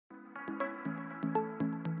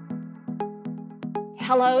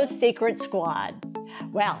Hello, Secret Squad.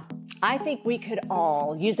 Well, I think we could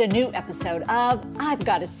all use a new episode of I've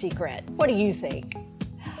Got a Secret. What do you think?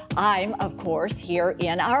 I'm, of course, here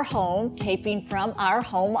in our home, taping from our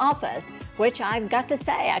home office, which I've got to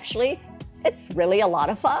say, actually, it's really a lot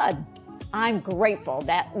of fun. I'm grateful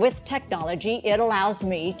that with technology, it allows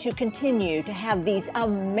me to continue to have these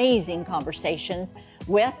amazing conversations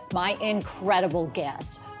with my incredible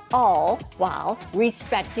guests, all while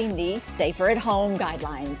respecting the safer at home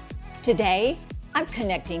guidelines. Today, I'm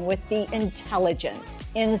connecting with the intelligent,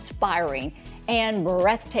 inspiring, and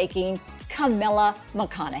breathtaking Camilla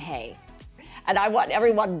McConaughey. And I want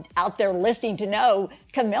everyone out there listening to know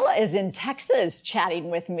Camilla is in Texas chatting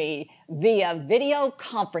with me via video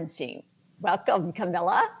conferencing. Welcome,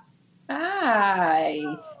 Camilla. Hi.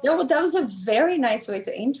 That was a very nice way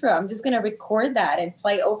to intro. I'm just going to record that and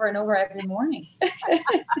play over and over every morning.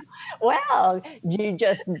 Well, you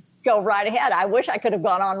just go right ahead. I wish I could have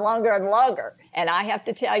gone on longer and longer. And I have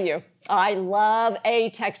to tell you, I love a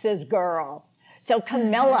Texas girl. So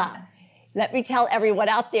Camilla, let me tell everyone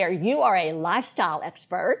out there, you are a lifestyle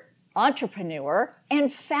expert, entrepreneur,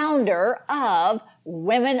 and founder of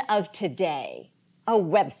Women of Today, a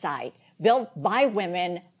website built by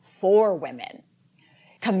women for women.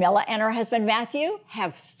 Camilla and her husband Matthew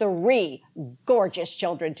have 3 gorgeous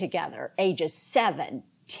children together, ages 7,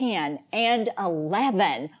 10, and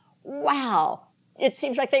 11. Wow. It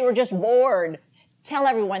seems like they were just born. Tell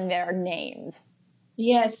everyone their names.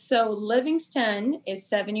 Yes. So Livingston is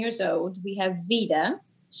 7 years old. We have Vida.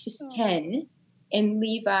 She's 10 and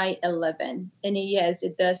Levi 11. And yes,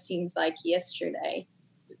 it does seem like yesterday,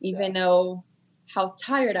 even though how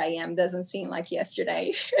tired I am doesn't seem like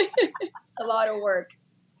yesterday. It's a lot of work.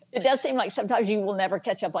 It does seem like sometimes you will never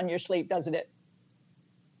catch up on your sleep, doesn't it?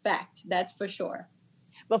 Fact. That's for sure.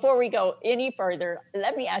 Before we go any further,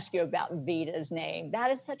 let me ask you about Vida's name.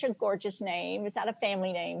 That is such a gorgeous name. Is that a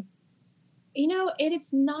family name? You know,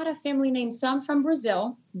 it's not a family name. So I'm from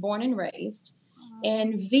Brazil, born and raised.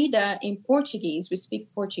 And Vida in Portuguese, we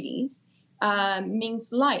speak Portuguese,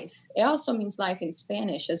 means life. It also means life in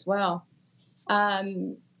Spanish as well.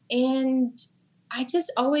 And I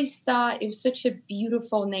just always thought it was such a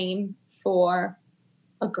beautiful name for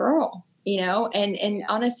a girl, you know, and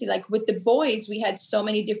honestly, like with the boys, we had so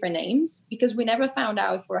many different names because we never found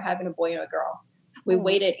out if we were having a boy or a girl. We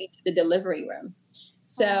waited into the delivery room.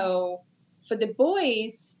 So for the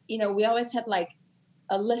boys, you know, we always had like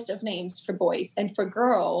a list of names for boys, and for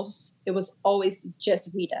girls, it was always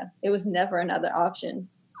just Vida. It was never another option.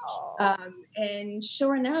 And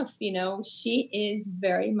sure enough, you know, she is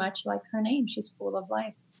very much like her name. She's full of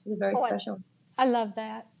life. She's a very special. I love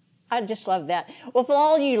that. I just love that. Well, for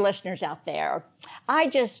all you listeners out there, I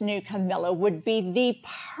just knew Camilla would be the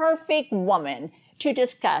perfect woman to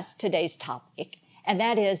discuss today's topic, and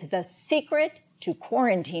that is the secret to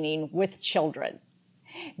quarantining with children.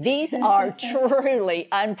 These are truly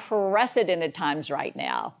unprecedented times right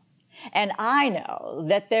now. And I know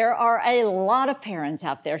that there are a lot of parents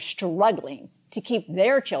out there struggling to keep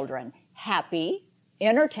their children happy,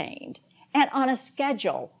 entertained, and on a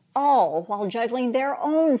schedule, all while juggling their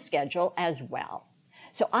own schedule as well.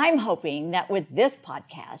 So I'm hoping that with this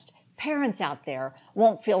podcast, parents out there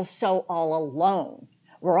won't feel so all alone.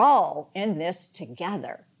 We're all in this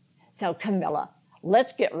together. So Camilla,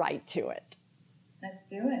 let's get right to it. Let's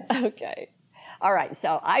do it. Okay. All right,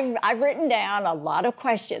 so I've written down a lot of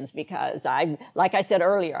questions because like I said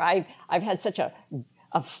earlier, I've had such a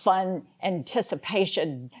fun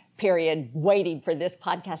anticipation period waiting for this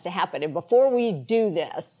podcast to happen. And before we do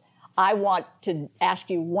this, I want to ask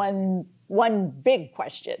you one big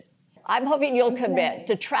question. I'm hoping you'll commit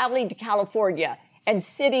to traveling to California and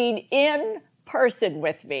sitting in person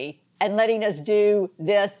with me and letting us do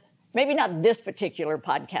this. Maybe not this particular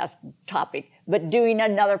podcast topic, but doing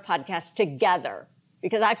another podcast together.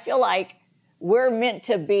 Because I feel like we're meant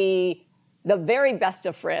to be the very best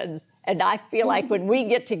of friends. And I feel like when we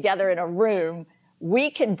get together in a room,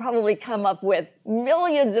 we can probably come up with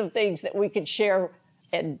millions of things that we could share,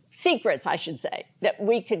 and secrets, I should say, that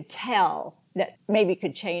we could tell that maybe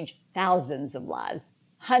could change thousands of lives,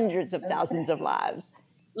 hundreds of thousands of lives.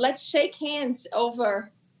 Let's shake hands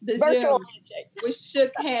over the Virtual Zoom. handshake. We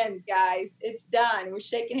shook hands, guys. It's done. We're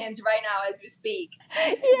shaking hands right now as we speak.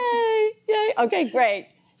 Yay, yay. Okay, great.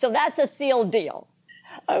 So that's a sealed deal.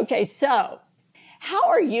 Okay, so how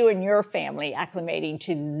are you and your family acclimating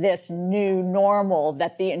to this new normal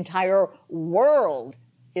that the entire world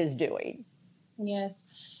is doing? Yes.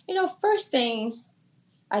 You know, first thing,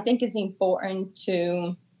 I think it's important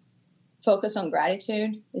to focus on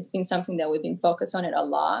gratitude. It's been something that we've been focused on it a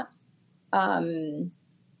lot.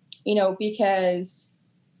 because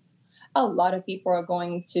a lot of people are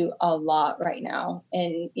going to a lot right now.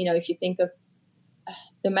 And, if you think of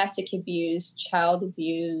domestic abuse, child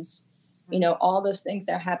abuse, all those things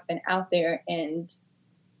that happen out there. And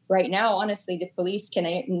right now, honestly, the police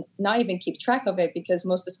can not even keep track of it because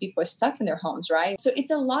most of those people are stuck in their homes, right? So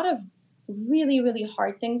it's a lot of really, really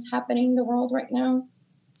hard things happening in the world right now.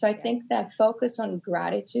 So I think that focus on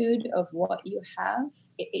gratitude of what you have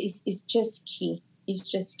is just key. It's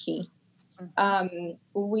just key.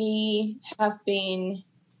 We have been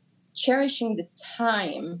cherishing the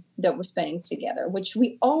time that we're spending together, which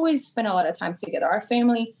we always spend a lot of time together. Our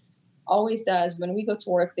family always does. When we go to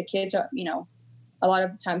work, the kids are, a lot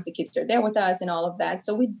of the times the kids are there with us and all of that.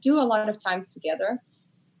 So we do a lot of time together.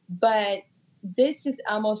 But this is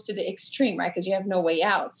almost to the extreme, right? Because you have no way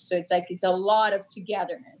out. So it's a lot of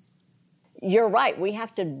togetherness. You're right. We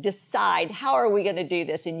have to decide, how are we going to do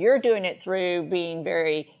this? And you're doing it through being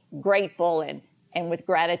very grateful and with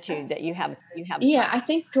gratitude that you have. Yeah, I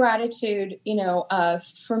think gratitude,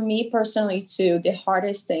 for me personally too, the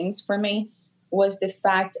hardest things for me was the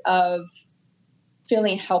fact of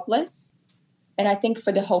feeling helpless. And I think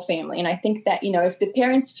for the whole family. And I think that, if the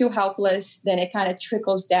parents feel helpless, then it kind of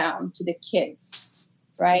trickles down to the kids,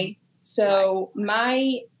 right? So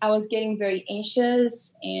I was getting very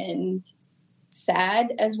anxious and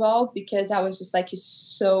sad as well, because I was just like, there's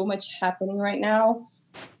so much happening right now.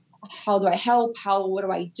 How do I help? What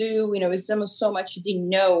do I do? It's almost so much you didn't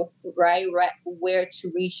know, right, where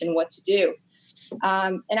to reach and what to do.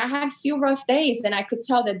 And I had a few rough days, and I could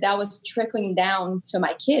tell that was trickling down to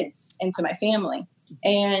my kids and to my family.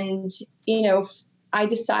 And, I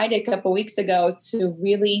decided a couple of weeks ago to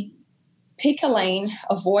really pick a lane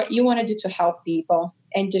of what you want to do to help people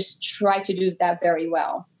and just try to do that very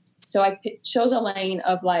well. So I chose a lane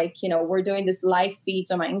of we're doing this live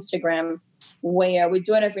feeds on my Instagram where we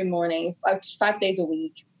do it every morning, 5 days a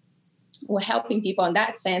week. We're helping people in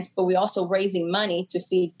that sense, but we're also raising money to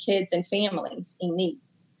feed kids and families in need,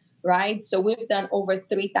 right? So we've done over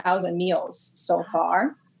 3,000 meals so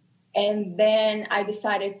far. And then I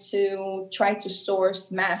decided to try to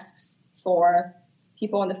source masks for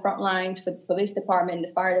people on the front lines, for the police department,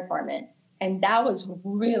 the fire department. And that was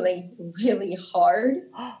really, really hard.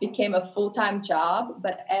 Became a full-time job.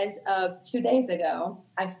 But as of 2 days ago,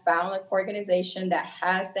 I found an organization that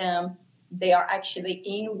has them. They are actually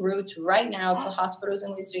en route right now to hospitals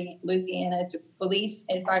in Louisiana, to police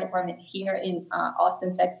and fire department here in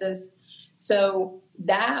Austin, Texas. So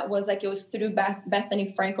that was it was through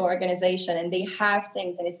Bethany Frankel organization, and they have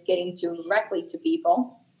things and it's getting directly to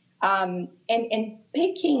people. And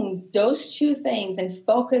picking those two things and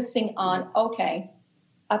focusing on, okay,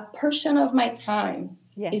 a portion of my time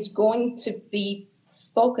is going to be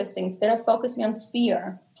focusing, instead of focusing on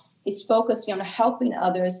fear, is focusing on helping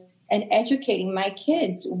others and educating my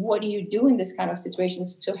kids. What do you do in this kind of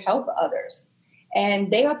situations to help others?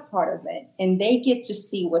 And they are part of it, and they get to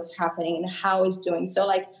see what's happening and how it's doing. So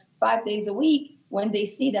 5 days a week, when they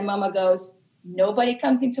see that mama goes, nobody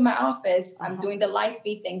comes into my office, I'm doing the live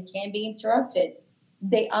feed thing, can't be interrupted.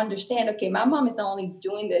 They understand, okay, my mom is not only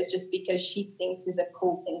doing this just because she thinks it's a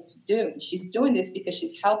cool thing to do. She's doing this because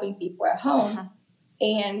she's helping people at home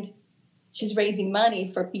and she's raising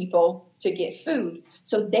money for people to get food.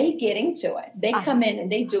 So they get into it. They come in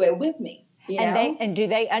and they do it with me. And do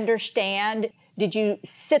they understand? Did you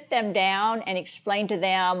sit them down and explain to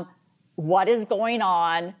them what is going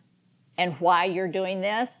on and why you're doing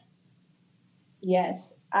this?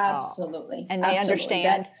 Yes, absolutely. And they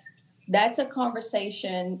understand? That's a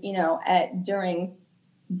conversation, during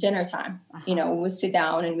dinner time. We'll sit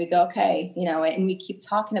down and we go, okay, and we keep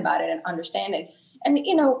talking about it and understanding. And,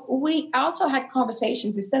 we also had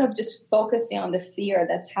conversations instead of just focusing on the fear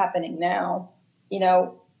that's happening now.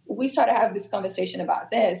 We started having this conversation about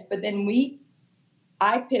this, but then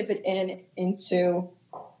I pivot into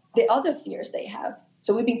the other fears they have.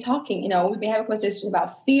 So we've been talking, we've been having conversations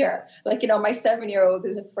about fear. My 7-year-old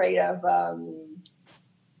is afraid of,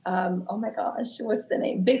 oh my gosh, what's the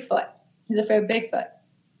name? Bigfoot. He's afraid of Bigfoot.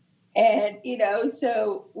 And,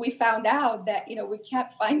 so we found out that, we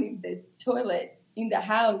kept finding the toilet in the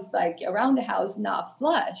house, around the house, not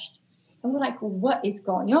flushed. And we're like, what is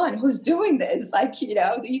going on? Who's doing this?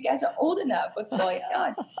 You guys are old enough. What's going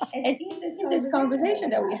on? And in this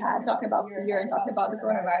conversation that we had, talking about fear and talking about the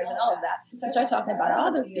coronavirus and all of that, we started talking about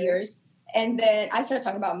other fears. And then I started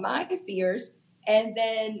talking about my fears. And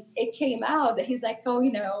then it came out that he's like,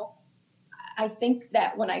 oh, I think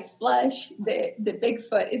that when I flush, the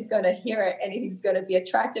Bigfoot is going to hear it and he's going to be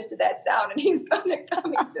attractive to that sound and he's going to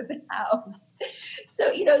come into the house.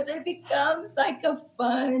 So, so it becomes like a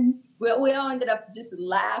fun, we all ended up just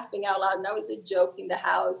laughing out loud. And that was a joke in the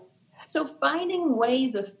house. So finding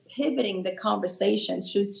ways of pivoting the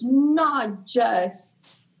conversations, just not just,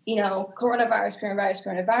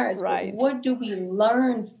 coronavirus, right. But what do we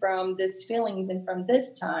learn from these feelings and from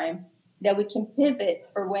this time that we can pivot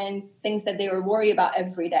for when things that they were worried about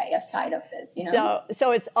every day aside of this,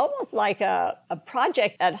 So it's almost like a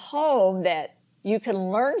project at home that you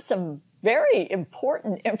can learn some very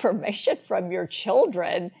important information from your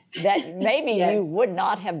children that maybe yes. you would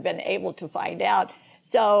not have been able to find out.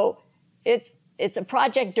 So it's a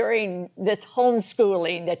project during this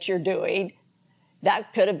homeschooling that you're doing.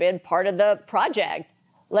 That could have been part of the project.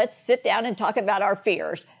 Let's sit down and talk about our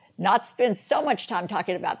fears. Not spend so much time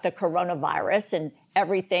talking about the coronavirus and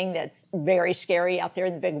everything that's very scary out there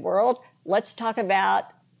in the big world. Let's talk about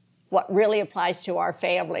what really applies to our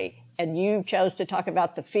family. And you chose to talk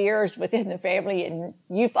about the fears within the family, and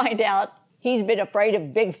you find out he's been afraid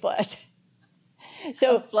of Bigfoot.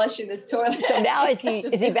 So flushing the toilet. So now is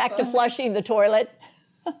he back to flushing the toilet?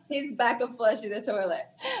 He's back to flushing the toilet.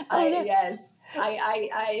 Yes.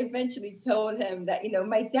 I eventually told him that,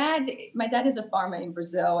 my dad is a farmer in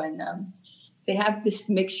Brazil, and they have this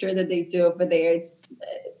mixture that they do over there. It's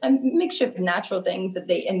a mixture of natural things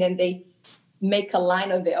and then they make a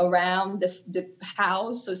line of it around the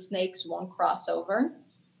house so snakes won't cross over.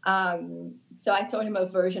 So I told him a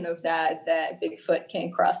version of that Bigfoot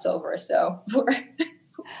can't cross over. So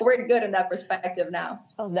we're good in that perspective now.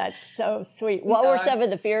 Oh, that's so sweet. What were some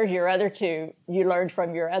of the fears you learned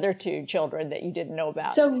from your other two children that you didn't know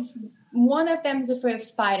about? So one of them is afraid of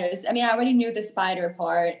spiders. I mean, I already knew the spider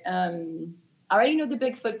part. I already knew the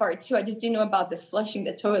Bigfoot part too. I just didn't know about the flushing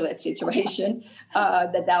the toilet situation,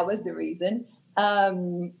 that was the reason.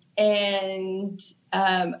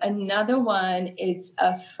 Another one is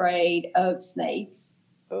afraid of snakes.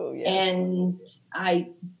 Oh, yes. And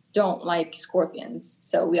I don't like scorpions.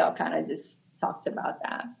 So we all kind of just talked about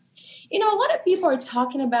that. A lot of people are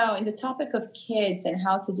talking about in the topic of kids and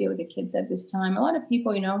how to deal with the kids at this time. A lot of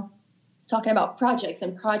people, talking about projects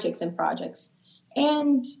and projects and projects.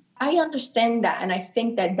 And I understand that. And I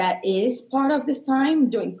think that is part of this time,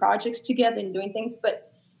 doing projects together and doing things.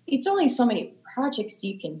 But it's only so many projects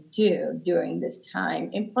you can do during this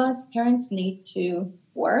time. And plus, parents need to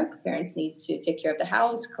work. Parents need to take care of the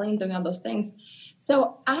house, clean, doing all those things.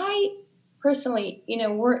 So I personally,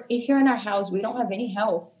 we're here in our house, we don't have any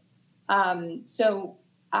help. So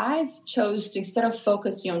I've chose to, instead of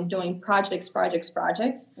focusing on doing projects,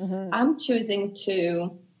 mm-hmm. I'm choosing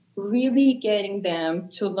to really getting them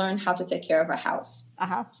to learn how to take care of a house.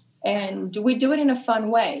 Uh-huh. And we do it in a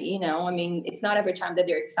fun way. It's not every time that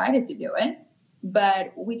they're excited to do it,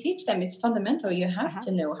 but we teach them it's fundamental. You have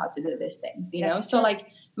to know how to do these things, So true.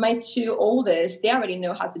 Like my two oldest, they already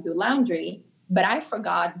know how to do laundry, but I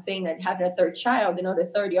forgot having a third child,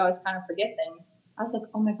 the third, you always kind of forget things. I was like,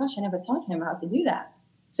 oh my gosh, I never taught him how to do that.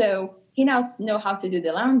 So he now knows how to do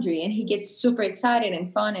the laundry, and he gets super excited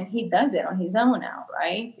and fun, and he does it on his own now,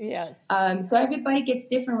 right? Yes. So everybody gets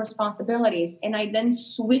different responsibilities, and I then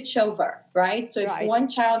switch over, right? So if one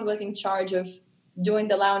child was in charge of doing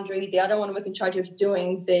the laundry, the other one was in charge of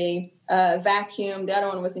doing the vacuum, the other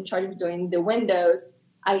one was in charge of doing the windows,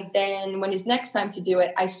 when it's next time to do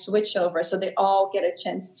it, I switch over so they all get a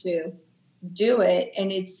chance to do it.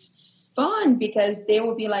 And it's fun because they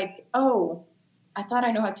will be like, oh, I thought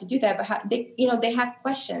I know how to do that. But they have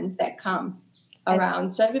questions that come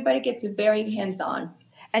around. So everybody gets very hands-on.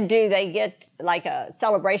 And do they get like a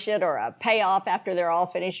celebration or a payoff after they're all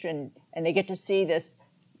finished and they get to see this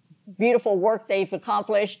beautiful work they've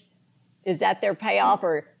accomplished? Is that their payoff,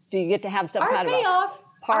 or do you get to have some kind of a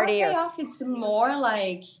party? Our payoff, it's more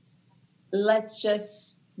like, let's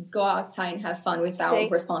just go outside and have fun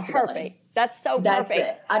without responsibility. Perfect. That's so That's perfect.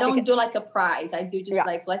 It. I don't do like a prize. I do just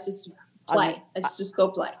like, let's just play. Let's just go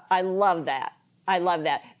play. I love that.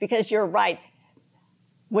 Because you're right.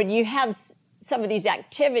 When you have some of these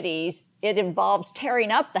activities, it involves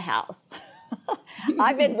tearing up the house.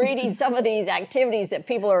 I've been reading some of these activities that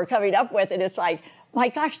people are coming up with, and it's like, my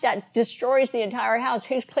gosh, that destroys the entire house.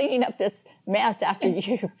 Who's cleaning up this mess after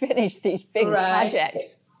you finish these big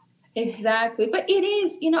projects? Exactly. But it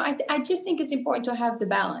is, I just think it's important to have the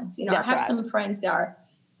balance. I have some friends that are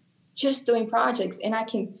just doing projects, and I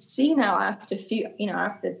can see now after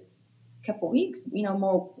after a couple of weeks,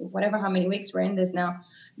 more, whatever, how many weeks we're in this now,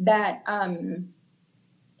 that, I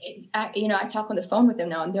talk on the phone with them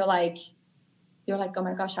now, and they're like, they're like, oh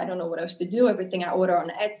my gosh, I don't know what else to do. Everything I order on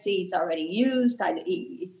Etsy, it's already used.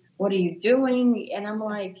 What are you doing? And I'm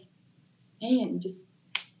like, man, just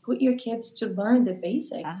put your kids to learn the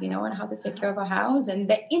basics, and how to take care of a house,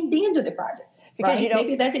 and in the end of the projects. Because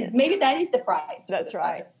right? Maybe that is the prize. That's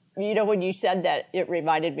right. When you said that, it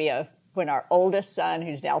reminded me of when our oldest son,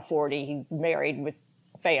 who's now 40, he's married with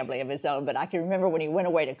a family of his own, but I can remember when he went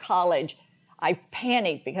away to college, I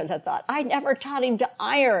panicked because I thought, I never taught him to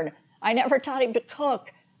iron. I never taught him to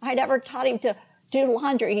cook. I never taught him to do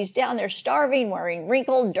laundry. He's down there starving, wearing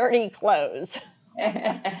wrinkled, dirty clothes.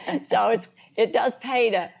 So it does pay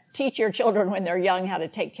to teach your children when they're young how to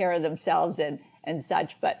take care of themselves and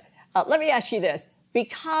such. But let me ask you this.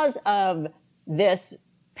 Because of this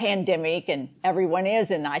pandemic and everyone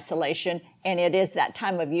is in isolation, and it is that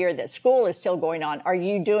time of year that school is still going on, are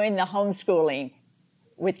you doing the homeschooling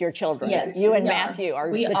with your children? Yes, you and Matthew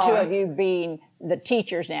are the two of you being the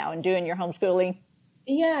teachers now and doing your homeschooling?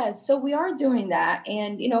 Yeah, so we are doing that.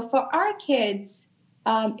 And, for our kids,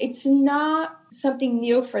 it's not something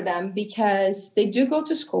new for them because they do go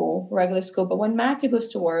to school, regular school. But when Matthew goes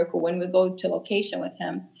to work, or when we go to location with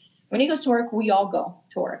him, when he goes to work, we all go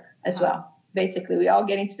to work as well. Basically, we all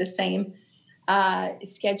get into the same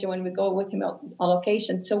schedule when we go with him on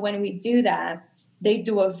location. So when we do that, they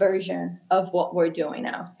do a version of what we're doing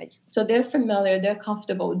now. So they're familiar, they're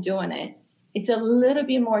comfortable doing it. It's a little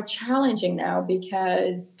bit more challenging now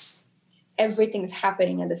because everything's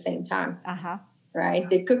happening at the same time. Right?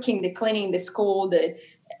 The cooking, the cleaning, the school, the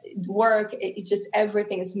work, it's just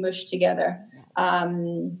everything is mushed together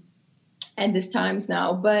at this times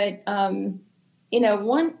now. But,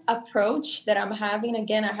 one approach that I'm having,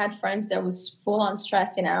 again, I had friends that was full on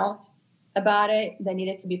stressing out about it. They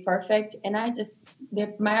needed to be perfect. And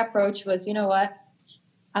my approach was, you know what?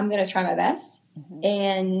 I'm going to try my best.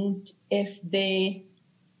 And if the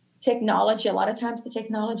technology, a lot of times the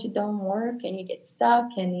technology don't work and you get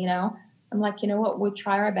stuck and, I'm like, you know what, we'll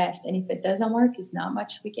try our best. And if it doesn't work, it's not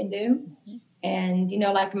much we can do. And,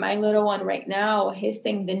 like my little one right now, his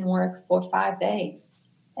thing didn't work for 5 days.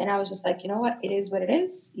 And I was just like, you know what, it is what it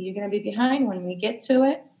is. You're going to be behind when we get to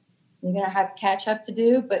it. You're going to have catch up to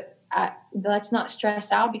do, but let's not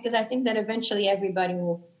stress out because I think that eventually everybody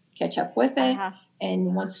will catch up with it.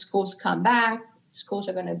 And once schools come back, schools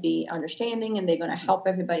are going to be understanding and they're going to help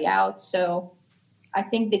everybody out. So I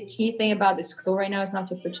think the key thing about the school right now is not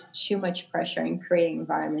to put too much pressure in creating an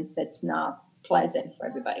environment that's not pleasant for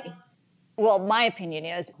everybody. Well, my opinion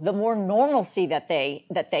is the more normalcy that they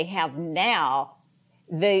have now,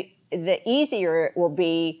 the easier it will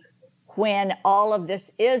be when all of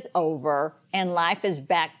this is over and life is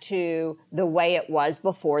back to the way it was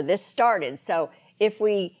before this started. So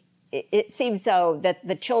it seems so that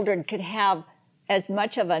the children could have as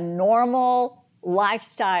much of a normal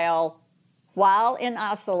lifestyle while in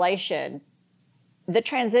isolation, the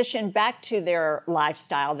transition back to their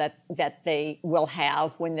lifestyle that they will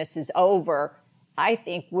have when this is over, I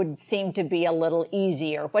think would seem to be a little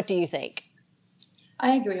easier. What do you think?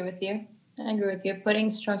 I agree with you. Putting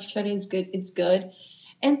structure is good. It's good.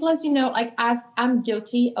 And plus, I'm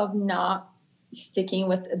guilty of not sticking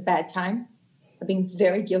with a bedtime. I've been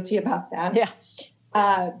very guilty about that. Yeah.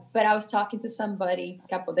 But I was talking to somebody a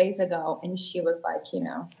couple of days ago and she was like,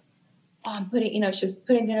 I'm putting, she was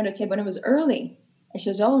putting dinner on the table and it was early. And she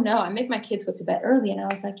was, oh no, I make my kids go to bed early. And I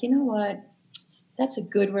was like, you know what? That's a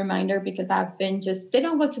good reminder because I've been they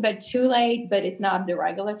don't go to bed too late, but it's not the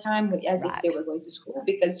regular time as if they were going to school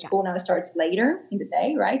because school now starts later in the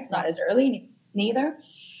day, right? It's not as early neither.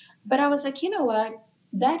 But I was like, you know what?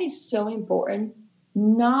 That is so important,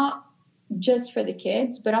 not just for the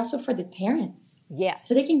kids, but also for the parents. Yes.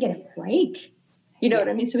 So they can get a break. You know what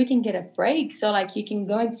I mean? So we can get a break. So you can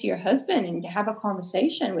go and see your husband and have a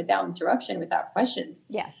conversation without interruption, without questions.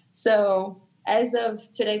 Yes. So as of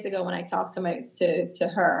 2 days ago, when I talked to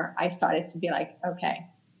her, I started to be like, okay,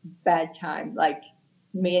 bedtime.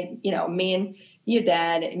 Me and your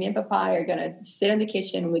dad and me and Papa are going to sit in the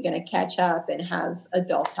kitchen. We're going to catch up and have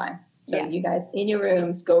adult time. So you guys in your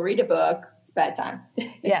rooms, go read a book. It's bedtime.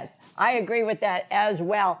 Yes, I agree with that as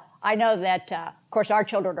well. I know that, of course, our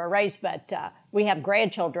children are raised, but we have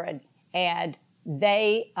grandchildren, and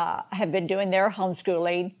they have been doing their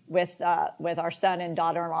homeschooling with our son and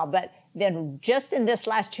daughter-in-law. But then just in this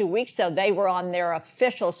last 2 weeks, though, they were on their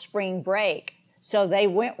official spring break. So they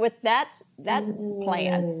went with that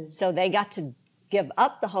plan. So they got to give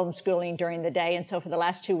up the homeschooling during the day. And so for the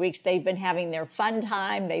last 2 weeks, they've been having their fun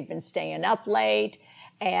time. They've been staying up late.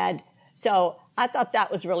 And so I thought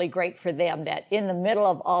that was really great for them, that in the middle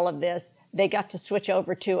of all of this, they got to switch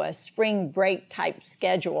over to a spring break type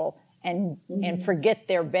schedule and forget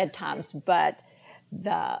their bedtimes. But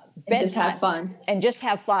the And just bedtime have fun. and just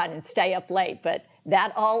have fun and stay up late. But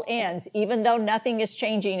that all ends, even though nothing is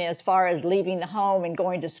changing as far as leaving the home and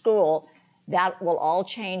going to school. That will all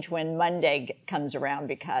change when Monday comes around,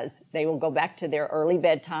 because they will go back to their early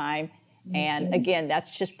bedtime. And again,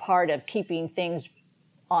 that's just part of keeping things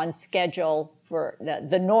on schedule for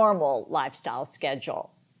the normal lifestyle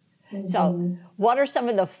schedule. So what are some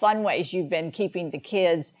of the fun ways you've been keeping the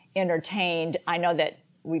kids entertained? I know that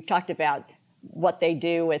we've talked about what they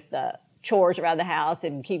do with the chores around the house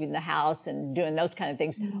and keeping the house and doing those kind of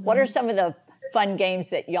things. What are some of the fun games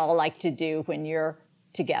that y'all like to do when you're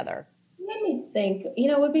together? Let me think.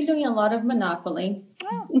 We've been doing a lot of Monopoly.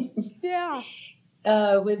 Oh,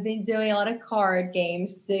 yeah. We've been doing a lot of card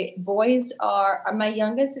games. The boys my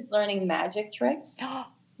youngest is learning magic tricks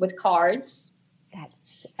with cards.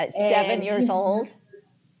 That's at 7 years old.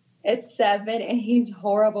 It's 7, and he's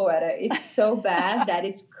horrible at it. It's so bad that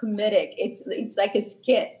it's comedic. It's like a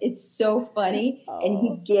skit. It's so funny, and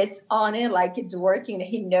he gets on it like it's working.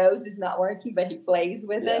 He knows it's not working, but he plays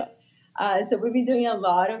with it. So we've been doing a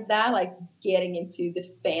lot of that, like getting into the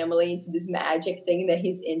family, into this magic thing that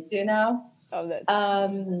he's into now. Oh,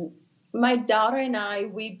 that's... my daughter and I,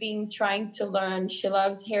 we've been trying to learn. She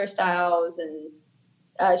loves hairstyles, and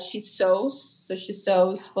she sews. So she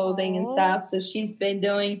sews clothing and stuff. So she's been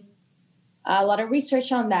doing a lot of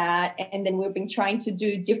research on that. And then we've been trying to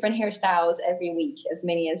do different hairstyles every week, as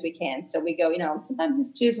many as we can. So we go, sometimes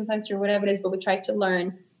it's 2, sometimes 3, whatever it is, but we try to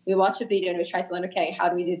learn. We watch a video and we try to learn, okay, how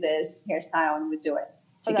do we do this hairstyle? And we do it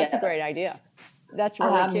together. That's a great idea. That's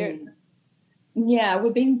really cute. Yeah,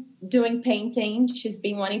 we've been doing painting. She's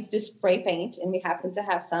been wanting to do spray paint, and we happen to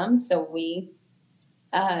have some. So we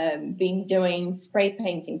been doing spray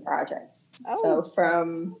painting projects. So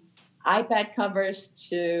from iPad covers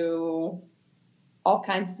to all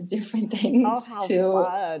kinds of different things to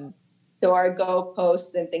our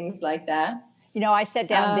goalposts and things like that. I sat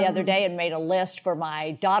down the other day and made a list for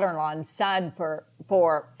my daughter-in-law and son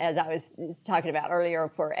for, as I was talking about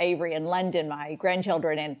earlier, for Avery and London, my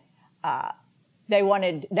grandchildren, and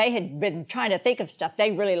they had been trying to think of stuff.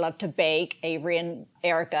 They really love to bake, Avery and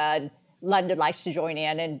Erica, and London likes to join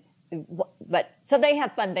in, so they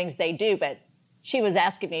have fun things they do, but she was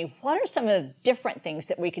asking me, what are some of the different things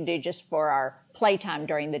that we can do just for our playtime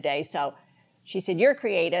during the day? So she said, you're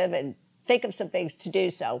creative and think of some things to do.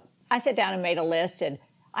 So I sat down and made a list, and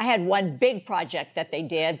I had one big project that they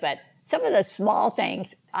did, but some of the small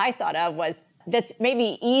things I thought of was that's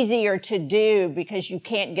maybe easier to do because you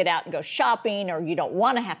can't get out and go shopping, or you don't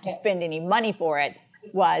want to have to spend any money for it,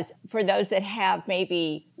 was for those that have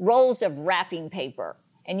maybe rolls of wrapping paper.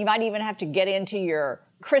 And you might even have to get into your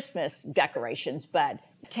Christmas decorations, but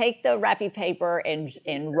take the wrapping paper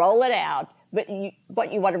and roll it out. But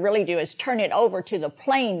what you want to really do is turn it over to the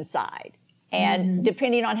plain side. And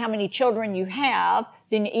depending on how many children you have,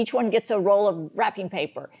 then each one gets a roll of wrapping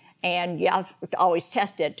paper. And you have to always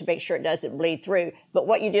test it to make sure it doesn't bleed through. But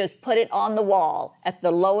what you do is put it on the wall at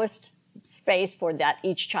the lowest space for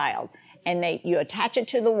each child. And you attach it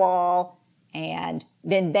to the wall, and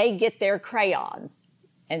then they get their crayons.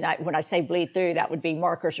 And when I say bleed through, that would be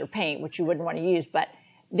markers or paint, which you wouldn't want to use. But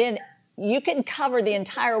then you can cover the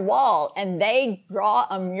entire wall, and they draw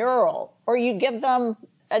a mural, or you give them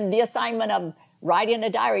the assignment of writing a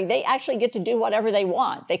diary. They actually get to do whatever they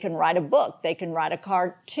want. They can write a book. They can write a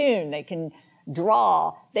cartoon. They can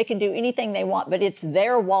draw. They can do anything they want, but it's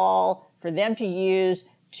their wall for them to use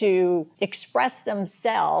to express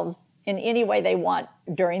themselves in any way they want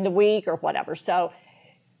during the week or whatever. So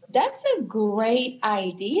that's a great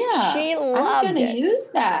idea. She loved it. I'm going to use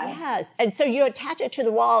that. Yes. And so you attach it to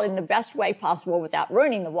the wall in the best way possible without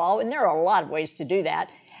ruining the wall. And there are a lot of ways to do that.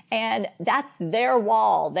 And that's their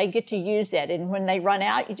wall. They get to use it. And when they run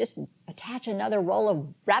out, you just attach another roll of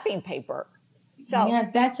wrapping paper. So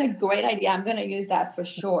yes, that's a great idea. I'm going to use that for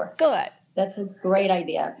sure. Good. That's a great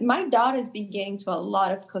idea. My daughter's been getting to a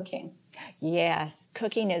lot of cooking. Yes,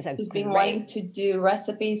 cooking is She's been wanting to do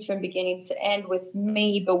recipes from beginning to end with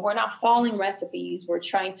me, but we're not following recipes. We're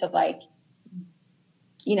trying to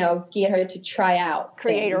get her to try out.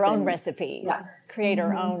 Create her own recipes. Yeah. Create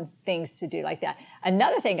her own things to do like that.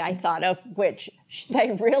 Another thing I thought of, which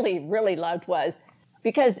they really, really loved, was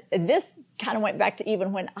because this kind of went back to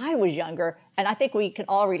even when I was younger, and I think we can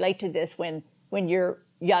all relate to this when you're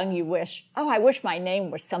young, you wish, I wish my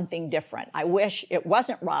name was something different. I wish it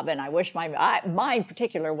wasn't Robin. I wish mine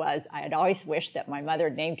particular was, I had always wished that my mother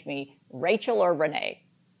named me Rachel or Renee.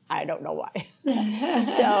 I don't know why.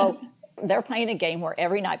 So they're playing a game where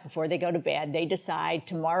every night before they go to bed, they decide,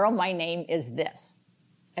 tomorrow my name is this.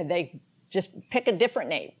 And they just pick a different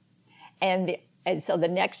name. And And so the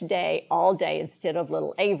next day, all day, instead of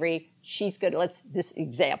little Avery, she's going to,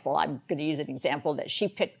 I'm going to use an example that she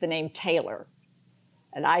picked the name Taylor.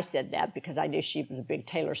 And I said that because I knew she was a big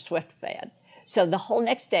Taylor Swift fan. So the whole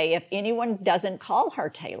next day, if anyone doesn't call her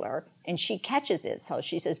Taylor, and she catches it, so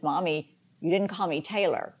she says, Mommy, you didn't call me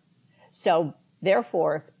Taylor. So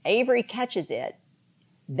therefore, if Avery catches it,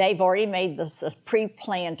 they've already made this a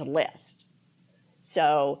pre-planned list.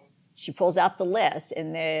 So she pulls out the list,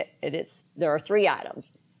 and there are 3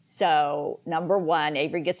 items. So number 1,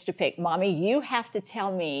 Avery gets to pick, Mommy, you have to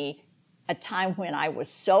tell me a time when I was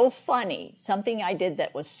so funny, something I did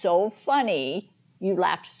that was so funny, you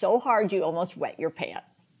laughed so hard you almost wet your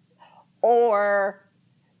pants. Or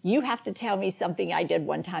you have to tell me something I did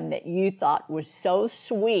one time that you thought was so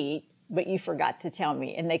sweet, but you forgot to tell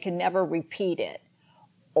me, and they can never repeat it.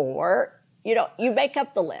 Or, you make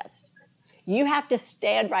up the list. You have to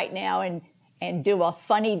stand right now and do a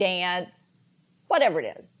funny dance, whatever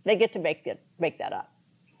it is. They get to make that up.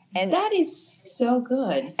 And that is so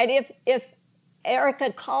good. And if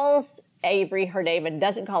Erica calls Avery her name and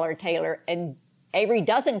doesn't call her Taylor, and Avery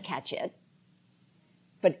doesn't catch it,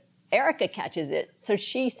 but Erica catches it, so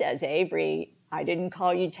she says, Avery, I didn't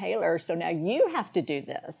call you Taylor, so now you have to do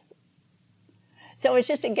this. So it's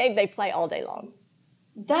just a game they play all day long.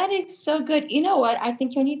 That is so good. You know what? I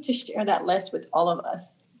think you need to share that list with all of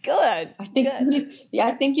us. Good. I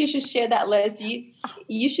think you should share that list.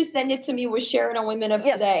 You should send it to me. We're sharing on Women of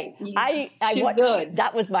Today. Good.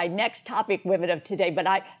 That was my next topic, Women of Today.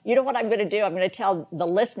 But you know what I'm going to do? I'm going to tell the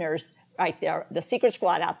listeners right there, the secret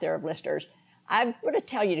squad out there of listeners, I'm going to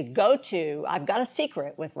tell you to go to, I've got a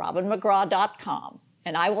secret with RobinMcGraw.com,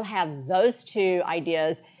 and I will have those 2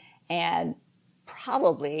 ideas, and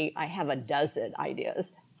probably I have a dozen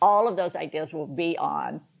ideas. All of those ideas will be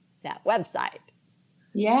on that website.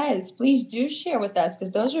 Yes, please do share with us,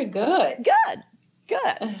 because those are good.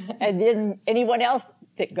 Good. And then anyone else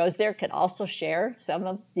that goes there can also share some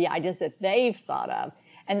of the ideas that they've thought of.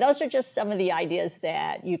 And those are just some of the ideas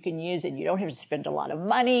that you can use, and you don't have to spend a lot of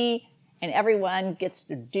money, and everyone gets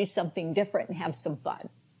to do something different and have some fun.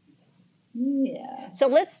 Yeah. So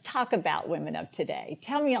let's talk about Women of Today.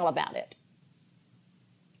 Tell me all about it.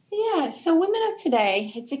 Yeah, so Women of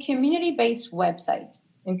Today, it's a community-based website,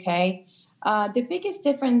 okay? The biggest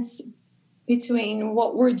difference between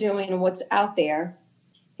what we're doing and what's out there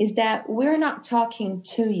is that we're not talking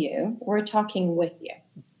to you, we're talking with you.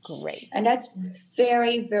 Great. And that's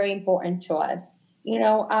very, very important to us.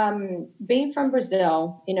 Being from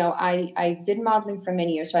Brazil, I did modeling for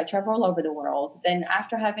many years, so I travel all over the world. Then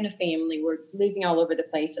after having a family, we're living all over the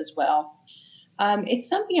place as well. It's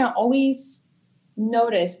something I always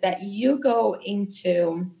notice, that you go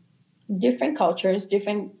into different cultures,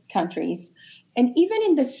 different countries, and even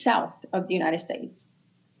in the South of the United States,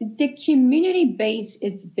 the community base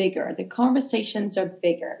is bigger. The conversations are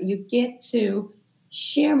bigger. You get to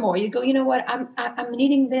share more. You go, you know what, I'm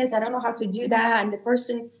needing this. I don't know how to do that. And the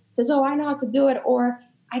person says, oh, I know how to do it. Or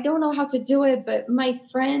I don't know how to do it, but my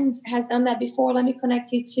friend has done that before. Let me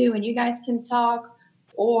connect you to, and you guys can talk.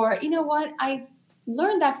 Or, you know what, I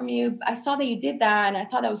learned that from you. I saw that you did that and I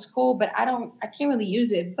thought that was cool, but I can't really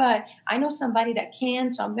use it, but I know somebody that can,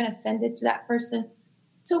 so I'm going to send it to that person.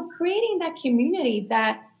 So creating that community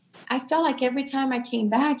that I felt like every time I came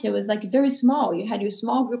back, it was like very small. You had your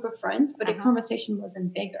small group of friends, but the conversation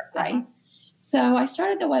wasn't bigger, right? So I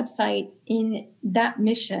started the website in that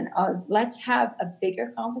mission of let's have a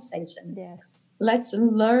bigger conversation. Yes. Let's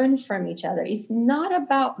learn from each other. It's not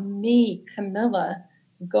about me, Camilla,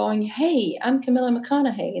 going, hey, I'm Camilla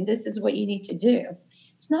McConaughey, and this is what you need to do.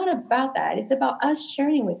 It's not about that. It's about us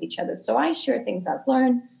sharing with each other. So I share things I've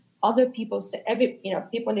learned. Other people,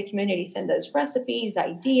 people in the community send us recipes,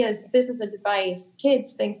 ideas, business advice,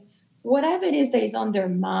 kids, things, whatever it is that is on their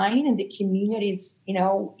mind, and the community is,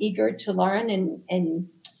 eager to learn and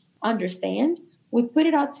understand. We put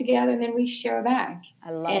it all together, and then we share back.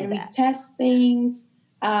 I love and that. We test things.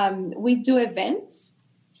 We do events.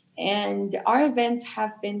 And our events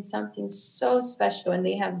have been something so special, and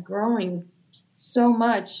they have grown so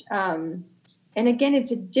much. And again,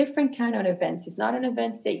 it's a different kind of event. It's not an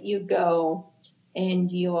event that you go and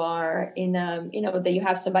you are in, that you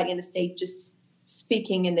have somebody on the stage just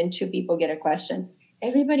speaking and then 2 people get a question.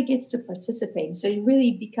 Everybody gets to participate. So it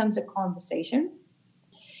really becomes a conversation.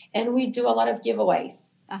 And we do a lot of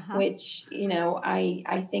giveaways, which,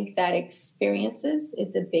 I think that experiences,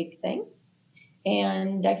 it's a big thing.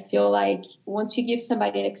 And I feel like once you give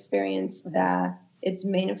somebody an experience that it's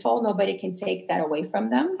meaningful, nobody can take that away from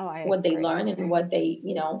them, what they learn and what they,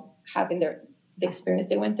 have in the experience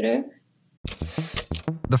they went through.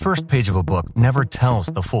 The first page of a book never tells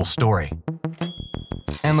the full story.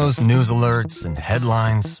 And those news alerts and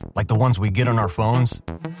headlines, like the ones we get on our phones,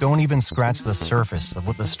 don't even scratch the surface of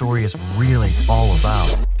what the story is really all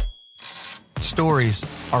about. Stories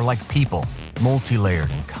are like people,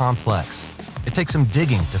 multi-layered and complex. It takes some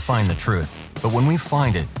digging to find the truth, but when we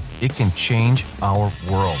find it, it can change our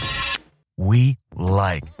world. We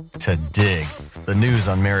like to dig. The news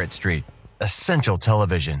on Merit Street. Essential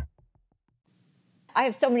television. I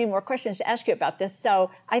have so many more questions to ask you about this,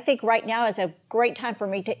 so I think right now is a great time for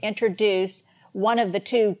me to introduce one of the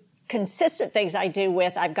two consistent things I do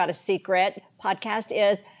with I've Got a Secret podcast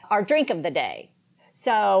is our drink of the day.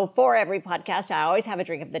 So for every podcast, I always have a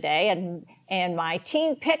drink of the day, and my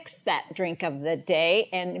team picks that drink of the day,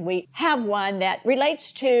 and we have one that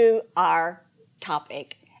relates to our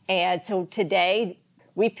topic. And so today,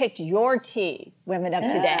 we picked your tea, Women of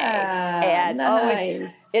Today. And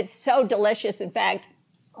nice. It's so delicious. In fact,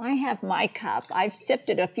 I have my cup. I've sipped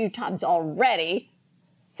it a few times already,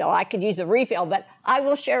 so I could use a refill, but I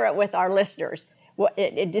will share it with our listeners. Well,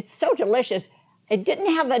 it's so delicious. It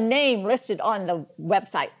didn't have a name listed on the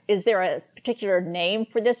website. Is there a particular name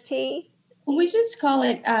for this tea? We just call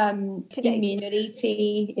it immunity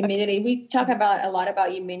tea. Immunity. Okay. We talk a lot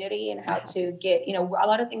about immunity and how to get, a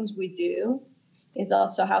lot of things we do is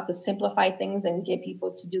also how to simplify things and get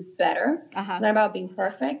people to do better. Not about being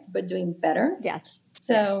perfect, but doing better. Yes.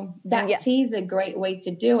 So that tea is a great way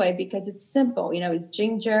to do it because it's simple. It's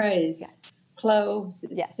ginger, it's cloves,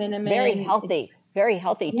 it's cinnamon. Very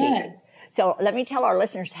healthy tea. Yes. So let me tell our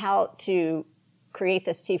listeners how to create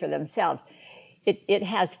this tea for themselves. It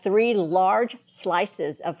has 3 large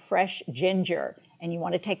slices of fresh ginger, and you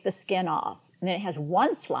want to take the skin off. And then it has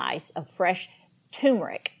 1 slice of fresh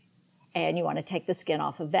turmeric, and you want to take the skin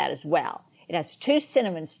off of that as well. It has 2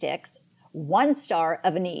 cinnamon sticks, 1 star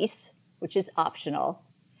of anise, which is optional,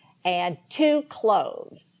 and 2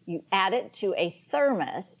 cloves. You add it to a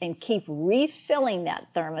thermos and keep refilling that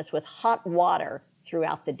thermos with hot water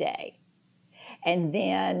throughout the day. And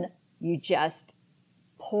then you just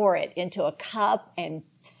pour it into a cup and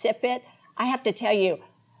sip it. I have to tell you,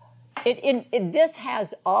 this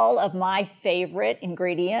has all of my favorite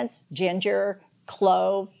ingredients: ginger,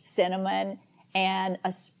 clove, cinnamon, and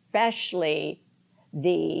especially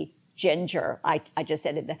the ginger. I just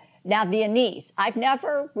said it. Now the anise, I've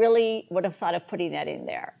never really would have thought of putting that in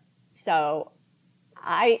there. So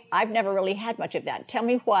I've never really had much of that. Tell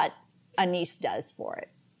me what anise does for it.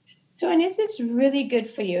 So anise is really good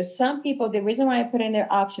for you. Some people, the reason why I put in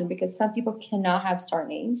their option, because some people cannot have star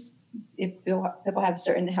anise. If people have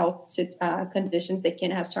certain health conditions, they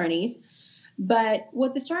can't have star anise. But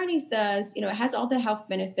what the star anise does, it has all the health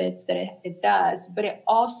benefits that it does, but it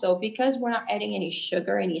also, because we're not adding any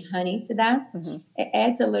sugar, any honey to that, it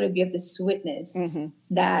adds a little bit of the sweetness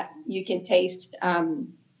that you can taste,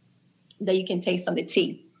 on the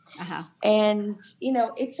tea. And,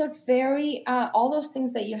 it's a very, all those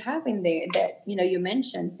things that you have in there that, you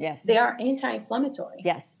mentioned, they are anti-inflammatory.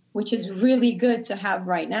 Yes. Which is really good to have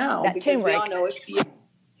right now. That because turmeric. We all know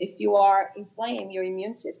if you are inflamed, your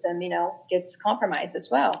immune system, gets compromised as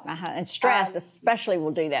well. And stress especially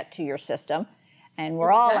will do that to your system. And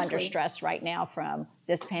we're all under stress right now from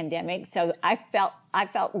this pandemic. So I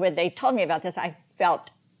felt when they told me about this, I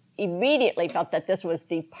immediately felt that this was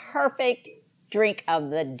the perfect drink of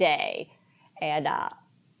the day. And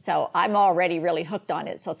so I'm already really hooked on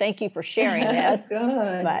it. So thank you for sharing this.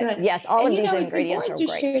 Good. Yes, all of these ingredients are great.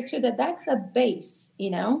 It's important to share too that's a base,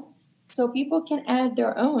 so people can add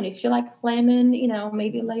their own. If you like lemon,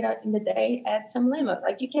 maybe later in the day, add some lemon.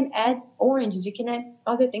 Like you can add oranges, you can add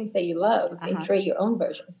other things that you love and create your own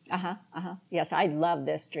version. Yes, I love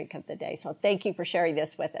this drink of the day. So thank you for sharing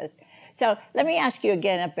this with us. So let me ask you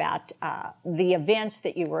again about the events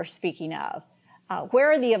that you were speaking of.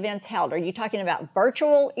 Where are the events held? Are you talking about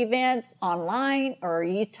virtual events online, or are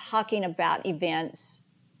you talking about events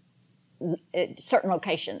at certain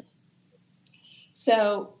locations?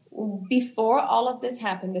 So before all of this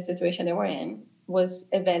happened, the situation that we're in was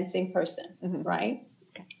events in person, right?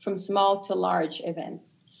 Okay. From small to large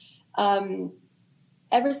events.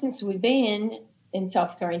 Ever since we've been in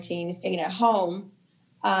self-quarantine, staying at home,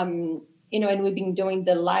 and we've been doing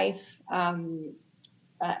the live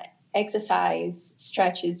exercise,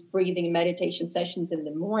 stretches, breathing, meditation sessions in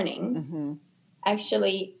the mornings.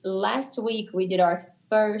 Actually, last week we did our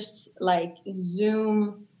first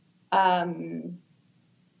Zoom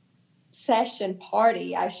session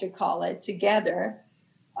party, I should call it, together.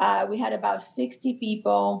 We had about 60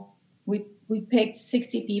 people. We picked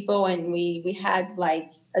 60 people and we had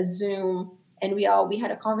a Zoom, and we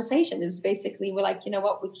had a conversation. It was basically, we're like,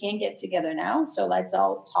 we can't get together now, so let's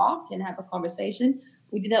all talk and have a conversation.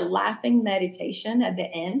 We did a laughing meditation at the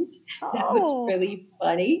end. That was really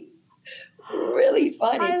funny. Really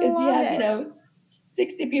funny, because you have,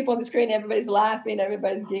 60 people on the screen, everybody's laughing,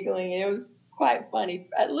 everybody's giggling. It was quite funny,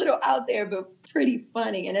 a little out there, but pretty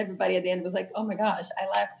funny. And everybody at the end was like, oh my gosh, I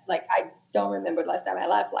laughed. Like, I don't remember the last time I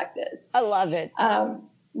laughed like this. I love it.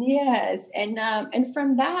 Yes. And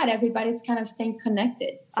from that, everybody's kind of staying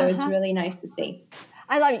connected. So it's really nice to see.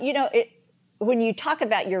 I love it. When you talk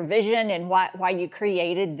about your vision and why you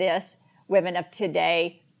created this, Women of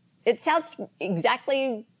Today, it sounds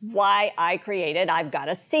exactly why I created I've Got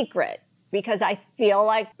a Secret, because I feel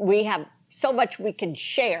like we have so much we can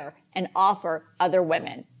share and offer other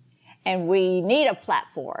women. And we need a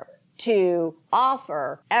platform to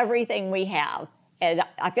offer everything we have. And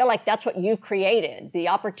I feel like that's what you created, the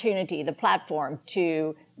opportunity, the platform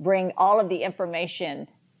to bring all of the information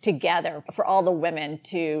together for all the women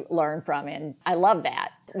to learn from. And I love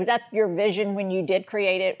that. Was that your vision when you did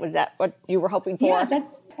create it? Was that what you were hoping for? Yeah,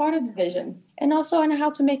 that's part of the vision. And also on how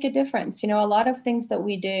to make a difference. A lot of things that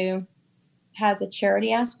we do has a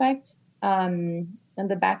charity aspect on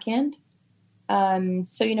the back end.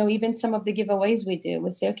 So, even some of the giveaways we do, we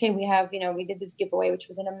say, okay, we have, we did this giveaway, which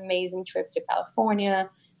was an amazing trip to California,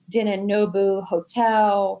 dinner in Nobu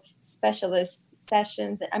hotel, specialist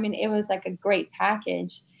sessions. I mean, it was like a great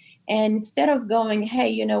package. And instead of going, hey,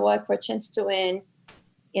 you know what, for a chance to win,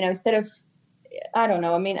 instead of, I don't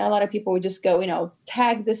know, I mean, a lot of people would just go,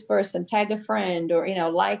 tag this person, tag a friend, or,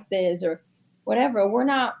 like this or whatever. We're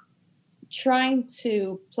not trying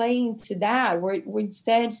to play into that. We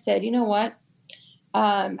instead said, you know what?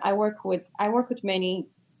 I work with many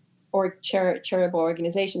charitable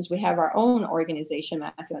organizations. We have our own organization,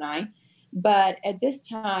 Matthew and I. But at this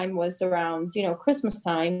time was around, Christmas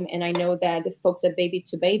time. And I know that the folks at Baby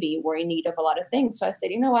to Baby were in need of a lot of things. So I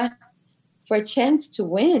said, you know what? For a chance to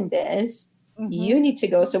win this, you need to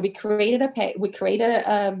go. So we created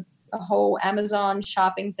a whole Amazon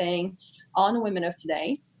shopping thing on Women of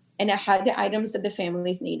Today. And I had the items that the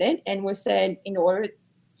families needed. And we said, in order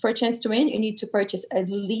for a chance to win, you need to purchase at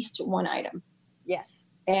least one item. Yes.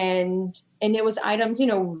 And it was items,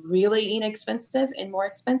 really inexpensive and more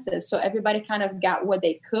expensive. So everybody kind of got what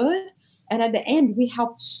they could. And at the end, we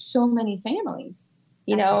helped so many families,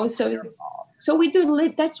 so we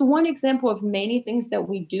do, that's one example of many things that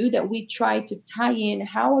we do, that we try to tie in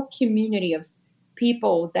how a community of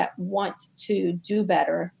people that want to do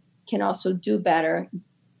better can also do better,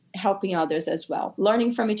 helping others as well,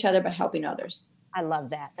 learning from each other, but helping others. I love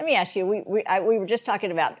that. Let me ask you, we were just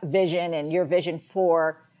talking about vision and your vision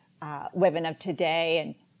for Women of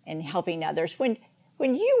Today and helping others. When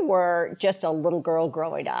you were just a little girl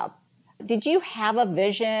growing up, did you have a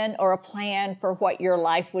vision or a plan for what your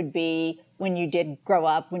life would be when you did grow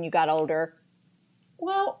up, when you got older?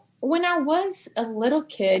 Well, when I was a little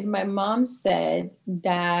kid, my mom said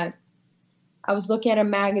that I was looking at a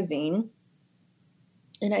magazine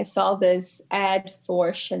and I saw this ad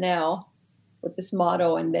for Chanel with this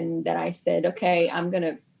model. And then I said, okay, I'm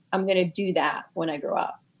going to do that when I grow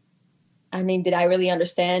up. I mean, did I really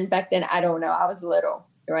understand back then? I don't know. I was little,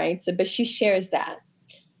 right? So, but she shares that.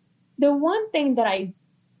 The one thing that I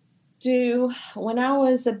do when I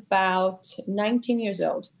was about 19 years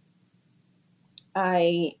old,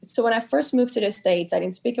 so when I first moved to the States, I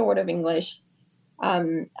didn't speak a word of English.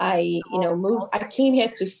 I came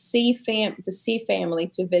here to see family,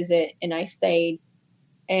 to visit, and I stayed.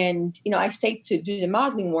 And, I stayed to do the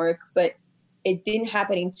modeling work, but it didn't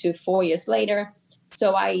happen until 4 years later.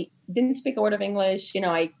 So I didn't speak a word of English.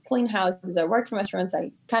 I cleaned houses, I worked in restaurants,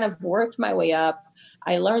 I kind of worked my way up.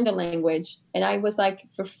 I learned the language. And I was like,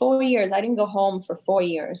 for 4 years, I didn't go home for 4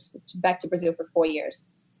 years, back to Brazil for 4 years.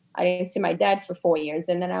 I didn't see my dad for 4 years.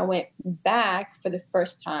 And then I went back for the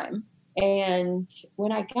first time. And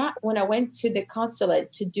when I went to the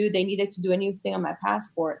consulate they needed to do a new thing on my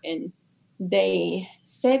passport. And they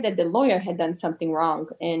said that the lawyer had done something wrong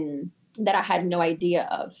and that I had no idea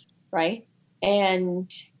of, right?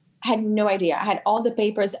 And I had no idea. I had all the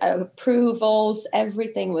papers, approvals,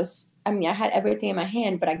 everything was, I had everything in my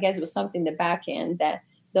hand, but I guess it was something in the back end that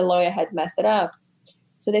the lawyer had messed it up.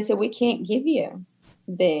 So they said, we can't give you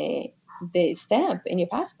the stamp in your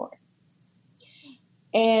passport.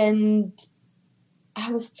 And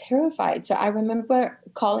I was terrified. So I remember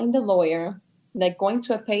calling the lawyer, like going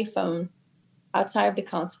to a payphone outside of the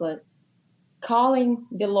consulate, calling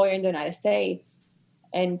the lawyer in the United States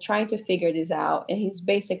and trying to figure this out. And he's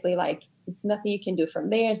basically like, it's nothing you can do from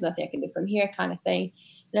there. It's nothing I can do from here, kind of thing.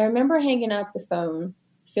 And I remember hanging up the phone,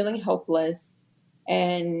 feeling hopeless.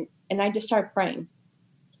 And I just started praying.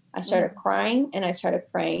 I started crying and I started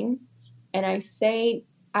praying. And I say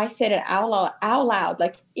I said it out loud,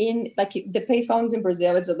 like the payphones in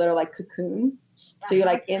Brazil, it's a little like cocoon. So you're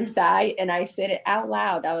like inside, and I said it out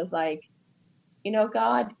loud. I was like,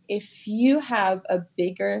 God, if you have a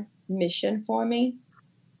bigger mission for me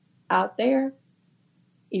out there,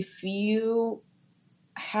 if you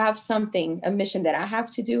have something, a mission that I have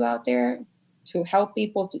to do out there to help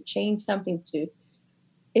people, to change something,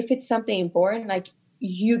 if it's something important, like,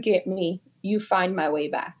 you get me, you find my way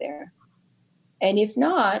back there. And if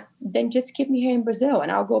not, then just keep me here in Brazil,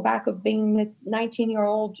 and I'll go back of being a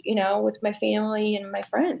 19-year-old, with my family and my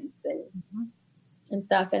friends and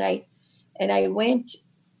stuff. And I went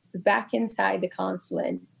back inside the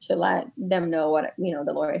consulate to let them know what,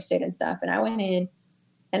 the lawyer said and stuff. And I went in,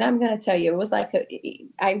 and I'm going to tell you, it was like,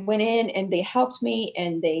 I went in and they helped me,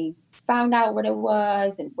 and they found out what it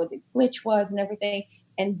was and what the glitch was and everything.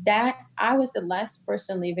 And that I was the last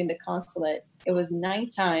person leaving the consulate. It was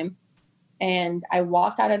nighttime. And I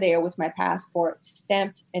walked out of there with my passport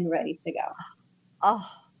stamped and ready to go.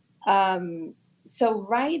 So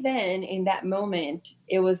right then, in that moment,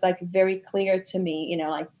 it was like very clear to me,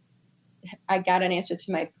 like, I got an answer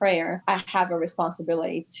to my prayer. I have a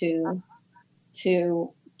responsibility to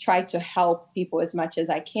try to help people as much as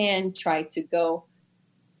I can, try to go,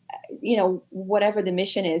 whatever the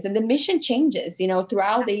mission is. And the mission changes,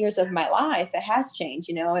 throughout the years of my life. It has changed,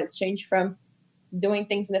 it's changed from doing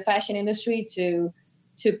things in the fashion industry to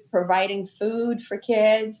providing food for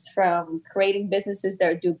kids, from creating businesses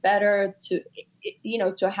that do better, to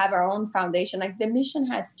have our own foundation. Like, the mission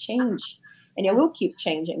has changed, and it will keep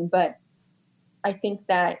changing. But I think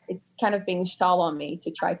that it's kind of being installed on me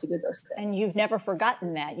to try to do those things. And you've never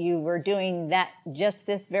forgotten that. You were doing that just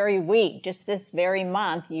this very week, just this very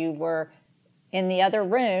month. You were in the other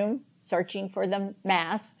room searching for the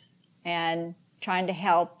masks and trying to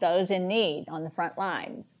help those in need on the front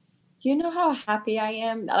lines. Do you know how happy I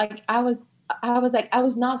am? Like, I was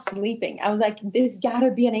not sleeping. I was like, there's gotta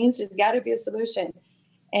be an answer. There's gotta be a solution.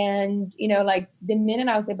 And, like, the minute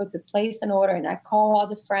I was able to place an order, and I called all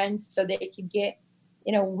the friends so they could get,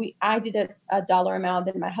 I did a dollar amount.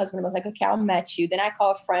 Then my husband was like, okay, I'll match you. Then I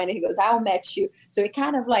called a friend, and he goes, I'll match you. So it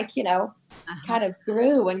kind of like, kind of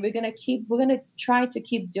grew, and we're going to try to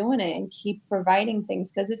keep doing it and keep providing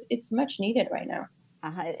things, because it's much needed right now.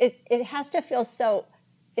 It has to feel so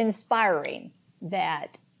inspiring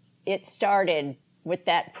that it started with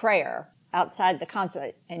that prayer outside the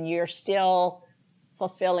consulate, and you're still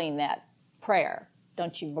fulfilling that prayer.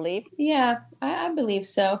 Don't you believe? Yeah, I believe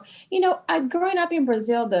so. Growing up in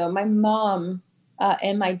Brazil, though, my mom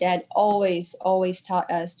and my dad always taught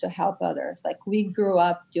us to help others. Like, we grew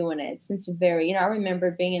up doing it since I remember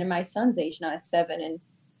being in my son's age now at 7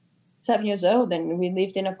 years old, and we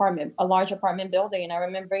lived in a large apartment building. And I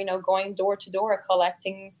remember, going door to door,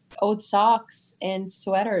 collecting old socks and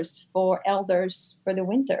sweaters for elders for the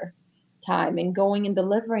winter time, and going and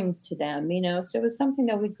delivering to them, so it was something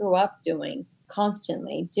that we grew up doing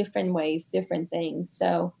constantly, different ways, different things.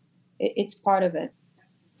 So it's part of it.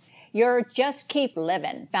 Your Just Keep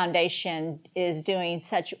Living Foundation is doing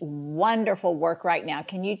such wonderful work right now.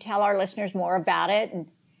 Can you tell our listeners more about it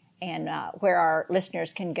and where our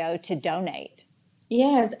listeners can go to donate?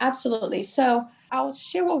 Yes, absolutely. So I'll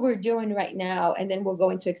share what we're doing right now, and then we'll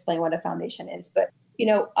go into explain what a foundation is. But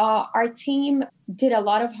our team did a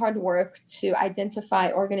lot of hard work to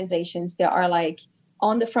identify organizations that are like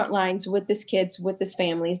on the front lines with these kids, with these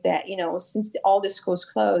families that, since all the schools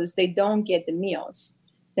closed, they don't get the meals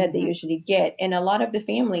that they usually get. And a lot of the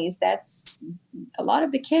families, that's a lot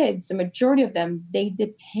of the kids, the majority of them, they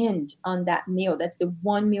depend on that meal. That's the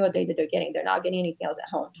one meal a day that they're getting. They're not getting anything else at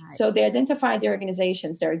home. Right. So they identified the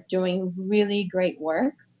organizations that are doing really great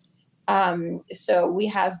work. So we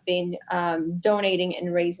have been donating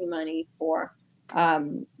and raising money for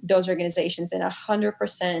those organizations, and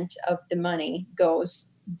 100% of the money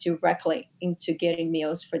goes directly into getting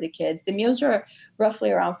meals for the kids. The meals are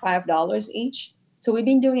roughly around $5 each. So we've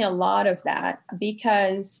been doing a lot of that,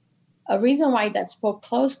 because a reason why that spoke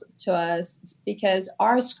close to us is because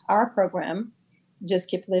our program, Just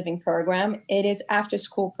Keep Living program, it is after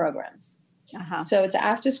school programs. So it's an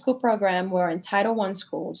after school program. We're in Title I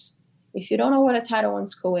schools. If you don't know what a Title I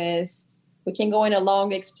school is, we can go in a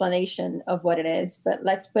long explanation of what it is, but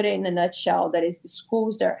let's put it in a nutshell. That is the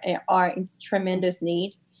schools that are in tremendous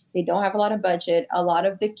need. They don't have a lot of budget. A lot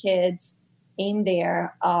of the kids in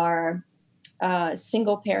there are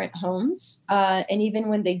single parent homes. And even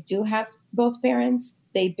when they do have both parents,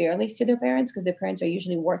 they barely see their parents, because the parents are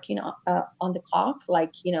usually working on the clock.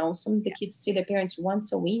 Like, some of the kids see their parents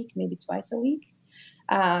once a week, maybe twice a week.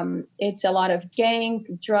 It's a lot of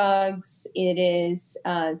gang, drugs. It is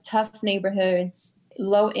tough neighborhoods.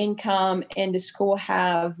 low income and the school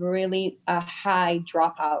have really a high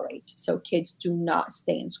dropout rate. So kids do not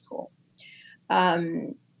stay in school.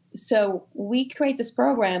 So we create these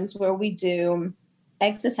programs where we do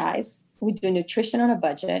exercise, we do nutrition on a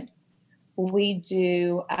budget, we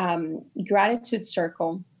do gratitude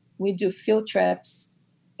circle, we do field trips,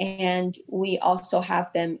 and we also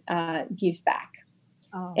have them give back.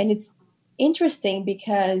 Oh. And it's interesting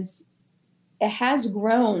because it has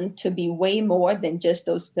grown to be way more than just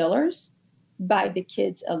those pillars by the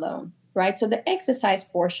kids alone, right? So the exercise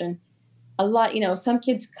portion, a lot, some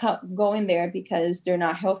kids go in there because they're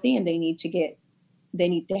not healthy and they need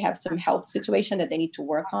to have some health situation that they need to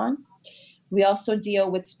work on. We also deal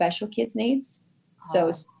with special kids needs.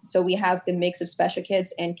 So we have the mix of special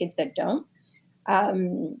kids and kids that don't.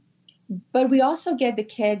 But we also get the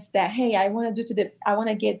kids that, hey, I want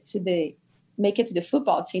to make it to the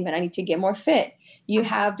football team and I need to get more fit. You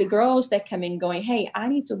have the girls that come in going, hey, I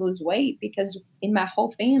need to lose weight because in my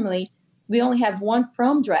whole family, we only have one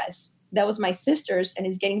prom dress. That was my sister's and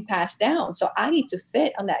is getting passed down. So I need to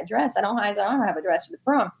fit on that dress. I don't have a dress for the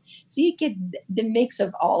prom. So you get the mix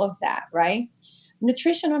of all of that, right?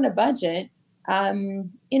 Nutrition on a budget. A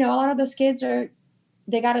lot of those kids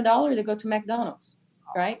they got $1 to go to McDonald's,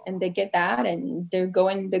 right? And they get that and they go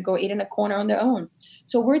eat in a corner on their own.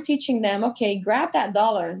 So we're teaching them, okay, grab that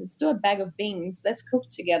 $1. Let's do a bag of beans. Let's cook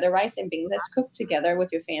together, rice and beans. Let's cook together with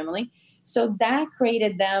your family. So that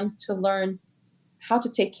created them to learn how to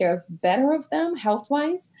take care better of them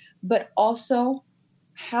health-wise, but also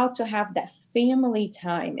how to have that family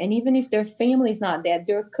time. And even if their family's not there,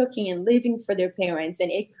 they're cooking and living for their parents.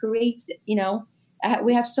 And it creates,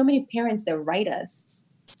 we have so many parents that write us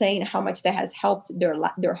saying how much that has helped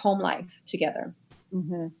their home life together.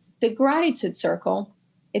 Mm-hmm. The gratitude circle,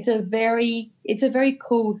 it's a very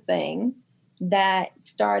cool thing that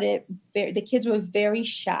started, the kids were very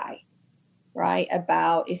shy, right?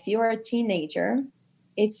 About if you're a teenager,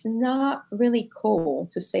 it's not really cool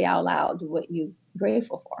to say out loud what you're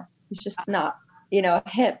grateful for. It's just not,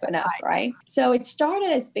 hip enough, right? So it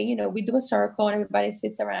started as being, we do a circle and everybody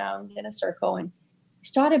sits around in a circle, and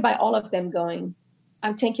started by all of them going,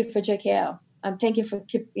 I'm thank you for JKL. I'm thank you for,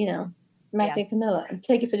 Matthew and Camilla. I'm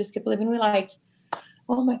thank you for just keep living. We're like,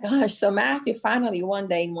 oh my gosh. So Matthew finally one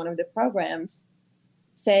day in one of the programs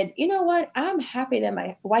said, you know what? I'm happy that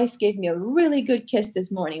my wife gave me a really good kiss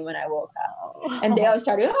this morning when I woke up. And they all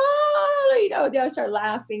started, they all started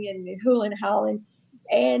laughing and hooling and howling.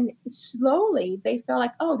 And slowly they felt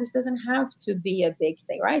like, oh, this doesn't have to be a big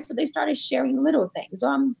thing, right? So they started sharing little things. So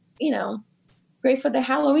I'm, grateful the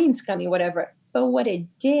Halloween's coming, whatever. But what it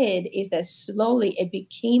did is that slowly it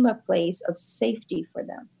became a place of safety for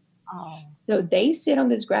them. Oh. So they sit on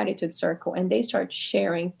this gratitude circle and they start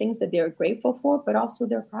sharing things that they're grateful for, but also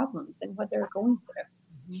their problems and what they're going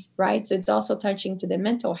through, right? So it's also touching to the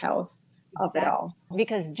mental health of it all.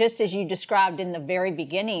 Because just as you described in the very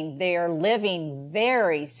beginning, they're living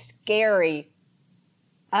very scary,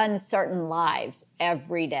 uncertain lives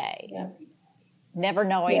every day. Yeah. Never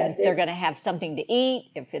knowing if they're going to have something to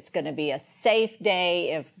eat, if it's going to be a safe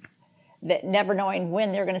day, never knowing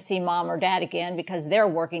when they're going to see mom or dad again because they're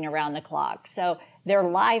working around the clock. So their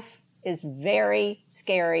life is very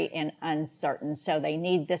scary and uncertain. So they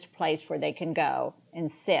need this place where they can go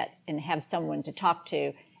and sit and have someone to talk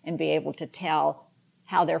to and be able to tell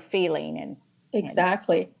how they're feeling.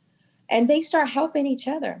 Exactly. And they start helping each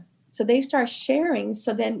other. So they start sharing.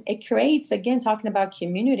 So then it creates, again, talking about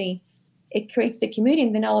community, it creates the community.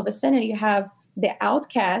 And then all of a sudden you have the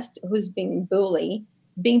outcast who's being bullied,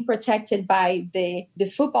 being protected by the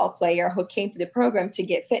football player who came to the program to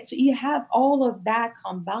get fit. So you have all of that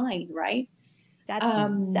combined, right?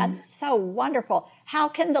 That's so wonderful. How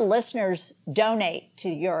can the listeners donate to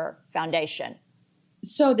your foundation?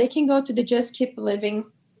 So they can go to the Just Keep Living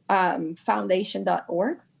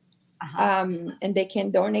foundation.org. And they can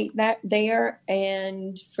donate that there.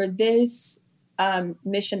 And for this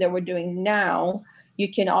mission that we're doing now,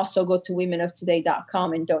 you can also go to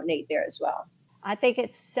womenoftoday.com and donate there as well. I think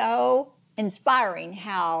it's so inspiring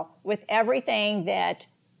how with everything that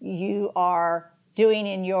you are doing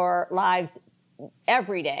in your lives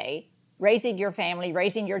every day, raising your family,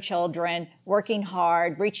 raising your children, working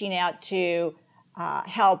hard, reaching out to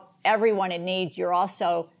help everyone in need,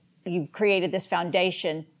 you've created this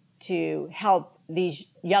foundation to help these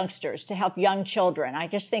youngsters, to help young children. I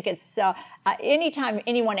just think it's, anytime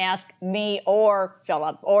anyone asks me or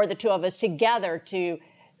Philip or the two of us together to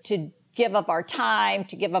give up our time,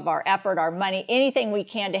 to give up our effort, our money, anything we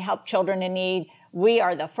can to help children in need, we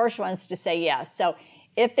are the first ones to say yes. So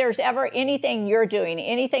if there's ever anything you're doing,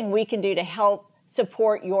 anything we can do to help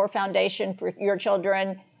support your foundation for your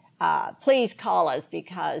children, please call us,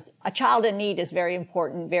 because a child in need is very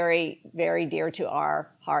important, very, very dear to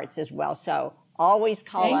our hearts as well. So always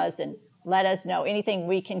call us and let us know anything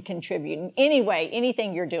we can contribute. In any way,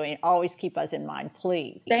 anything you're doing, always keep us in mind,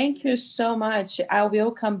 please. Thank you so much. I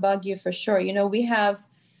will come bug you for sure. You know,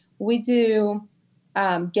 we do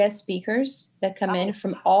guest speakers that come in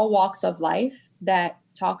from all walks of life that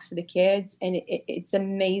talks to the kids, and it's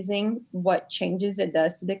amazing what changes it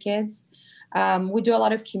does to the kids. We do a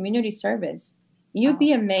lot of community service. You'd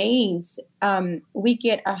be amazed. We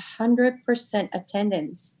get 100%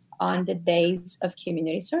 attendance on the days of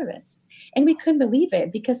community service. And we couldn't believe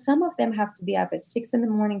it, because some of them have to be up at 6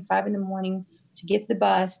 a.m, 5 a.m to get to the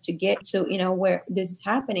bus, to get to, where this is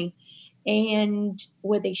happening. And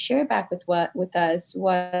what they shared back with us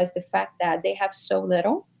was the fact that they have so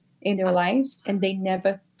little in their lives, and they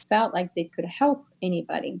never felt like they could help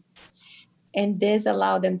anybody. And this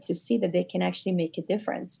allowed them to see that they can actually make a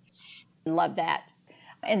difference. Love that.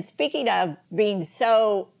 And speaking of being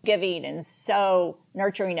so giving and so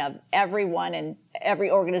nurturing of everyone and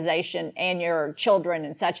every organization and your children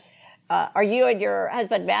and such, are you and your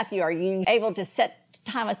husband, Matthew, are you able to set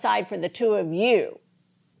time aside for the two of you?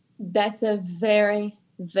 That's a very,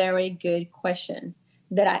 very good question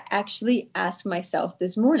that I actually asked myself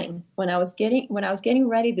this morning. When I was getting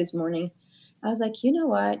ready this morning, I was like, you know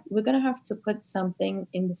what? We're going to have to put something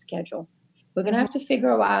in the schedule. We're going to have to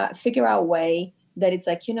figure out a way that it's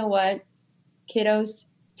like, you know what, kiddos,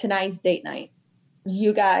 tonight's date night.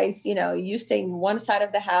 You guys, you stay on one side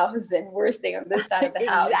of the house and we're staying on this side of the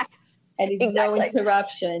house. And it's no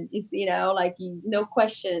interruption. It's, no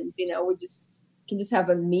questions, we can just have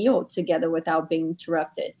a meal together without being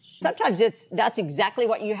interrupted. Sometimes that's exactly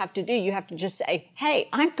what you have to do. You have to just say, hey,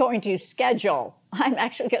 I'm going to schedule. I'm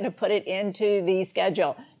actually going to put it into the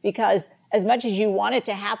schedule, because as much as you want it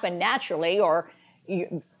to happen naturally, or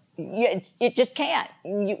it just can't.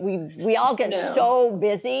 We all get so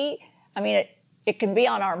busy. I mean, it can be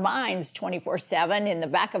on our minds 24/7. In the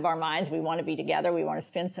back of our minds, we want to be together. We want to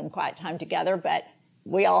spend some quiet time together, but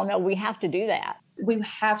we all know we have to do that. We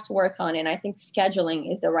have to work on it. And I think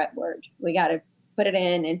scheduling is the right word. We got to put it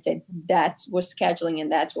in and say, we're scheduling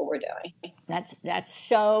and that's what we're doing. That's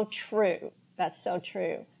so true. That's so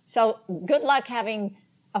true. So good luck having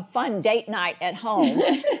a fun date night at home.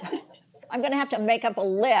 I'm going to have to make up a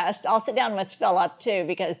list. I'll sit down with Philip too,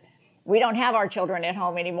 because we don't have our children at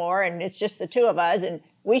home anymore, and it's just the two of us, and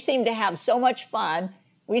we seem to have so much fun.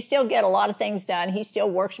 We still get a lot of things done. He still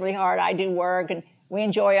works really hard. I do work, and we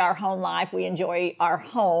enjoy our home life. We enjoy our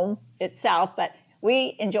home itself, but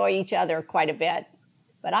we enjoy each other quite a bit.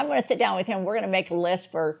 But I'm going to sit down with him. We're going to make a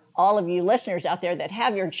list for all of you listeners out there that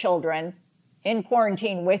have your children in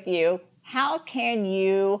quarantine with you. How can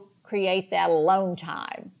you create that alone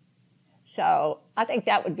time? So I think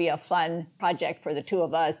that would be a fun project for the two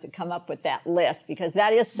of us to come up with that list, because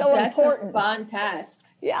that is so important. That's a fun task.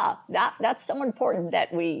 Yeah, that's so important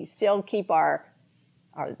that we still keep the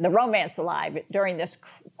romance alive during this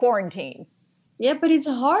quarantine. Yeah, but it's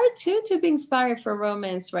hard too to be inspired for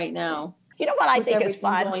romance right now. You know what I think is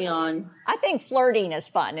fun? Going on. I think flirting is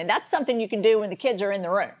fun, and that's something you can do when the kids are in the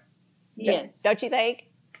room. Yes. Don't you think?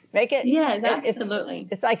 Make it. Yes, absolutely.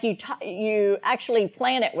 It's like you actually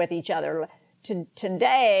plan it with each other.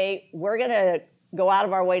 Today, we're going to go out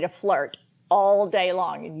of our way to flirt all day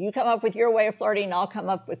long. And you come up with your way of flirting, and I'll come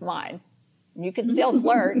up with mine. You can still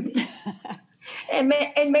flirt. And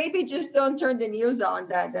maybe just don't turn the news on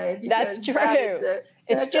that day. That's true.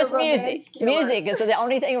 It's just music. Killer. Music is the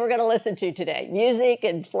only thing we're going to listen to today. Music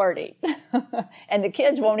and flirting. And the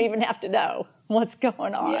kids won't even have to know what's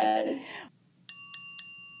going on. Yes.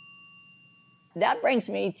 That brings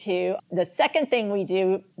me to the second thing we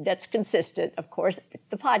do that's consistent, of course,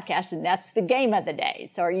 the podcast, and that's the game of the day.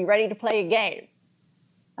 So are you ready to play a game?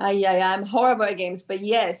 Yeah, I'm horrible at games, but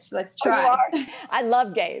yes, let's try. I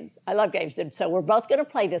love games. And so we're both going to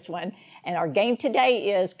play this one. And our game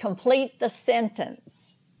today is complete the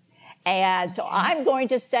sentence. And so I'm going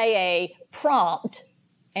to say a prompt,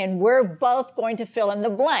 and we're both going to fill in the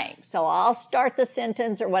blank. So I'll start the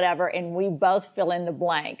sentence or whatever, and we both fill in the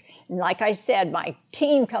blank. And like I said, my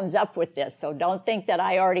team comes up with this, so don't think that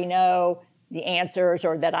I already know the answers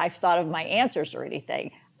or that I've thought of my answers or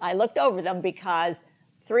anything. I looked over them because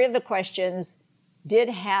 3 of the questions did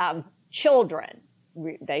have children.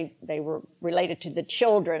 They were related to the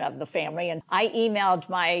children of the family. And I emailed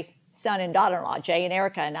my son and daughter-in-law, Jay and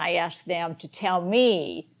Erica, and I asked them to tell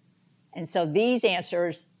me. And so these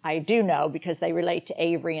answers I do know because they relate to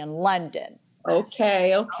Avery and London.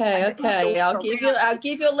 Okay. I'll give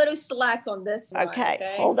you a little slack on this one. Okay,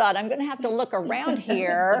 hold on. I'm going to have to look around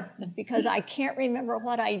here because I can't remember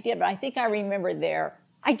what I did, but I think I remember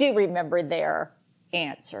I do remember their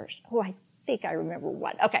answers. Oh, I think I remember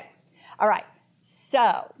one. Okay. All right.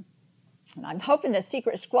 So, and I'm hoping the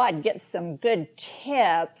Secret Squad gets some good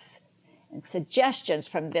tips and suggestions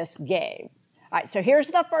from this game. All right. So here's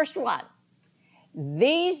the first one.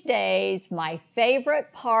 These days, my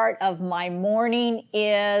favorite part of my morning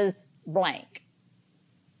is blank.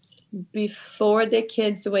 Before the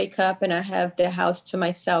kids wake up and I have the house to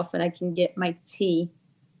myself and I can get my tea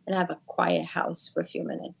and have a quiet house for a few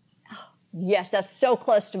minutes. Yes, that's so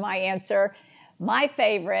close to my answer. My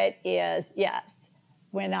favorite is, yes,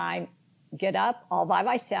 when I get up all by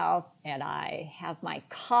myself and I have my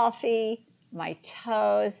coffee, my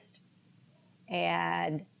toast,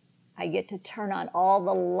 and I get to turn on all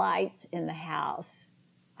the lights in the house.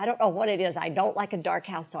 I don't know what it is. I don't like a dark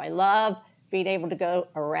house, so I love being able to go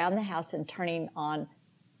around the house and turn on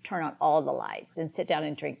all the lights and sit down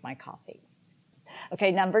and drink my coffee.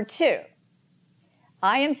 Okay, number 2.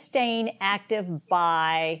 I am staying active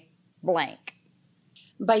by blank.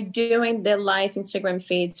 By doing the live Instagram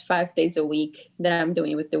feeds 5 days a week that I'm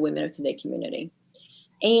doing with the Women of Today community.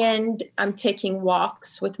 And I'm taking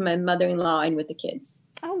walks with my mother-in-law and with the kids.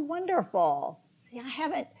 Oh, wonderful. See,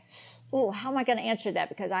 how am I going to answer that?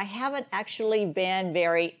 Because I haven't actually been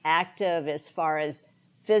very active as far as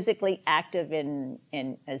physically active in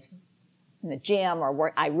the gym or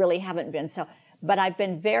work. I really haven't been so, but I've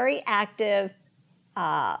been very active.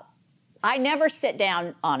 I never sit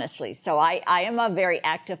down, honestly. So I am a very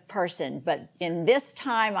active person, but in this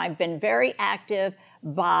time I've been very active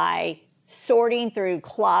by sorting through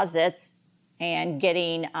closets and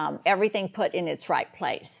getting everything put in its right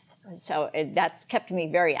place. So that's kept me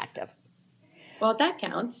very active. Well, that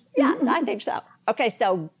counts. Yes, I think so. Okay,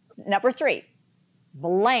 so number 3,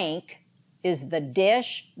 blank is the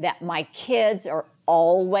dish that my kids are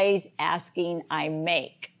always asking I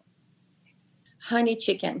make. Honey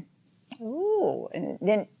chicken. Ooh,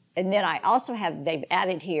 and then I also they've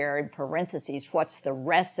added here in parentheses, what's the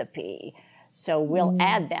recipe? So we'll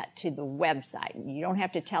add that to the website. You don't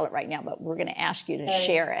have to tell it right now, but we're going to ask you to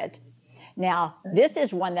share it. Now, this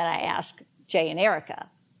is one that I asked Jay and Erica,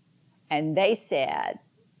 and they said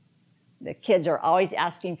the kids are always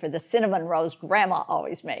asking for the cinnamon rolls Grandma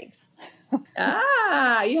always makes.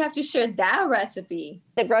 You have to share that recipe.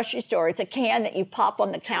 The grocery store, it's a can that you pop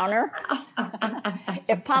on the counter.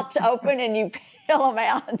 It pops open and you peel them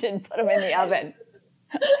out and put them in the oven.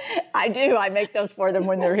 I do. I make those for them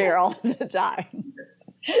when they're here all the time.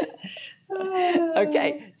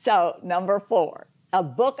 Okay, so number 4. A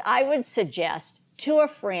book I would suggest to a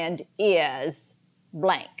friend is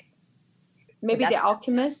blank. Maybe The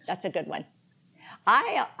Alchemist? That's a good one.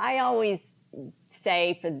 I always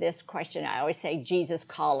say for this question, I always say Jesus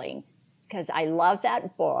Calling, because I love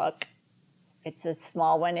that book. It's a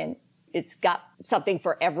small one, and it's got something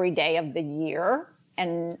for every day of the year.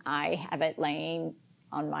 And I have it laying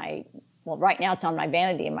on right now it's on my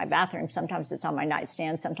vanity in my bathroom. Sometimes it's on my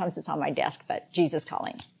nightstand. Sometimes it's on my desk, but Jesus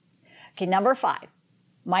Calling. Okay, number 5.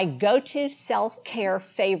 My go-to self-care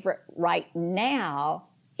favorite right now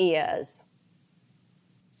is?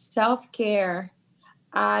 Self-care.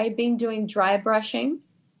 I've been doing dry brushing.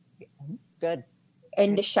 Good.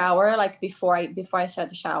 In the shower, like before I start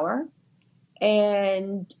the shower.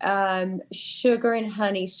 And sugar and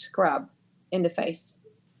honey scrub in the face.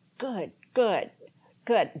 Good.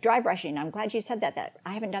 Dry brushing. I'm glad you said that.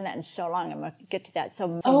 I haven't done that in so long. I'm going to get to that.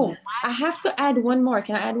 I have to add one more.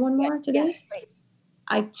 Can I add one more to this? Yes, great.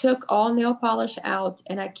 I took all nail polish out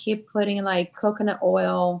and I keep putting like coconut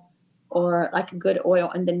oil or like a good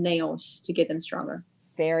oil on the nails to get them stronger.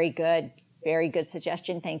 Very good. Very good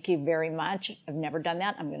suggestion. Thank you very much. I've never done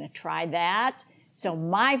that. I'm going to try that. So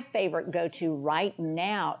my favorite go-to right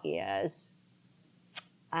now is,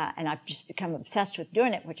 and I've just become obsessed with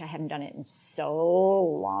doing it, which I haven't done it in so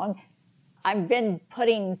long. I've been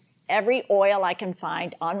putting every oil I can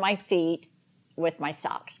find on my feet with my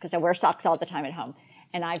socks, because I wear socks all the time at home.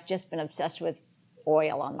 And I've just been obsessed with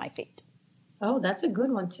oil on my feet. Oh, that's a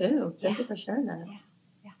good one too. Thank you for sharing that. Yeah.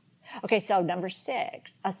 Okay, so number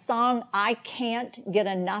 6, a song I can't get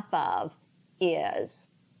enough of is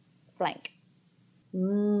blank.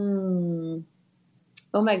 Oh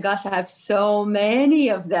my gosh, I have so many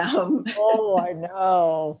of them. Oh, I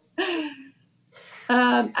know.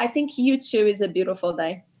 I think U2 is a beautiful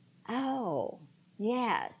day. Oh,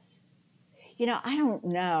 yes. I don't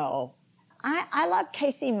know. I love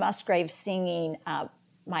Casey Musgrave singing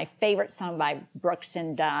my favorite song by Brooks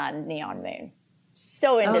and Dunn, Neon Moon.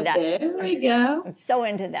 So into that. There we go. I'm so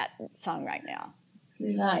into that song right now.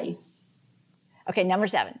 Nice. Okay, number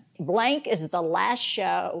 7. Blank is the last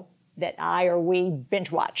show that I or we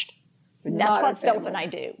binge watched. That's Modern what Philip Family. and I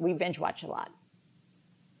do. We binge watch a lot.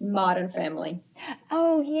 Modern Family.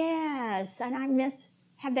 Oh, yes. And I miss,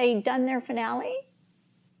 have they done their finale?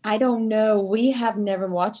 I don't know. We have never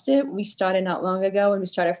watched it. We started not long ago and we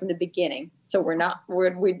started from the beginning. So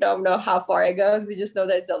we don't know how far it goes. We just know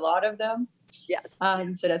that it's a lot of them. Yes.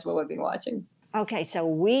 So that's what we've been watching. Okay, so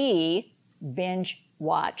we binge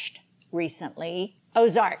watched recently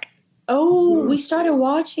Ozark. Oh, we started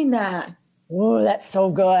watching that. Oh, that's so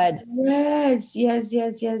good. Yes.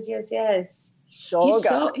 So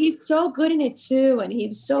good. He's so good in it too. And he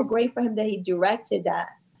was so great for him that he directed that.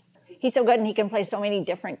 He's so good and he can play so many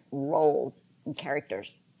different roles and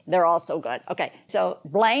characters. They're all so good. Okay, so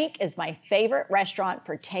blank is my favorite restaurant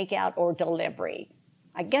for takeout or delivery.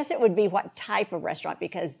 I guess it would be what type of restaurant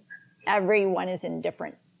because everyone is in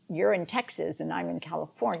different. You're in Texas and I'm in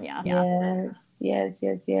California. Yes.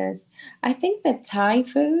 I think that Thai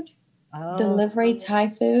food, delivery Thai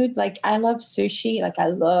food, like I love sushi. Like I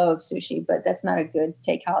love sushi, but that's not a good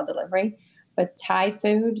takeout delivery. But Thai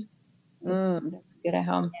food, that's good at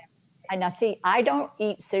home. And now see, I don't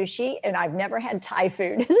eat sushi and I've never had Thai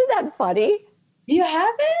food. Isn't that funny? You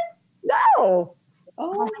haven't? No.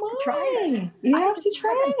 Oh I'll have to try it. You have to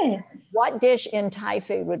try it. What dish in Thai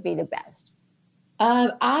food would be the best?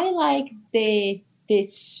 I like the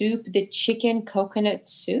soup, the chicken coconut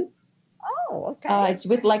soup. Oh, okay. It's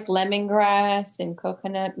with like lemongrass and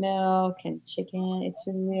coconut milk and chicken.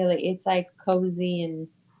 It's like cozy and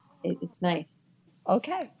it's nice.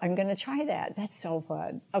 Okay, I'm going to try that. That's so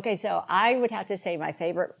fun. Okay, so I would have to say my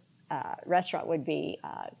favorite restaurant would be,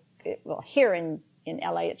 here in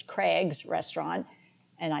LA, it's Craig's Restaurant.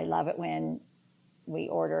 And I love it when we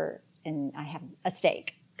order and I have a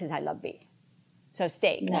steak because I love beef. So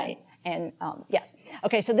steak. Nice. And yes.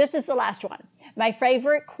 Okay, so this is the last one. My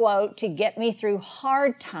favorite quote to get me through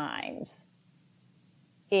hard times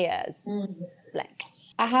is blank.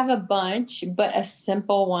 I have a bunch, but a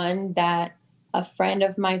simple one that a friend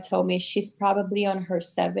of mine told me. She's probably on her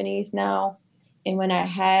 70s now. And when I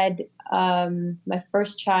had my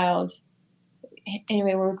first child,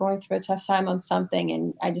 anyway, we were going through a tough time on something.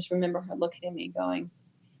 And I just remember her looking at me going,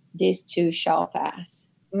 "This too shall pass."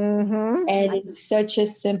 Mm-hmm. And it's such a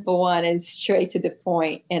simple one and straight to the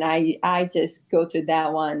point. And I just go to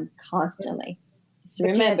that one constantly. Just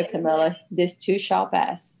remember, Camilla, this too shall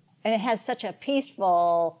pass. And it has such a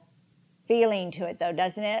peaceful feeling to it, though,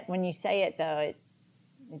 doesn't it? When you say it, though,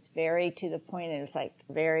 it's very to the point and it's like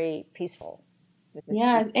very peaceful.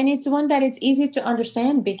 Yes, and it's one that it's easy to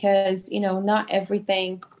understand because, not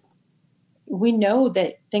everything, we know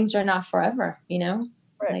that things are not forever,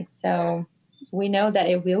 Right. So we know that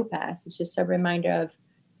it will pass. It's just a reminder of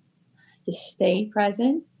just stay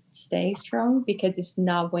present, stay strong, because it's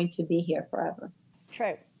not going to be here forever.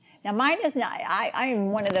 True. Now, mine is not,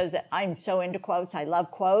 I'm one of those that I'm so into quotes. I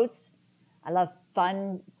love quotes. I love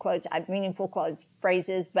fun quotes, meaningful quotes,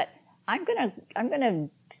 phrases, but I'm gonna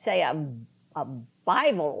say a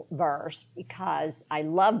Bible verse because I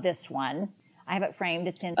love this one. I have it framed.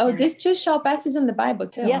 It's in. Oh, this too shall pass is in the Bible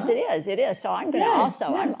too. Yes, huh? it is. So I'm going to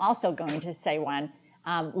I'm also going to say one.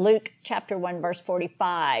 Luke chapter 1, verse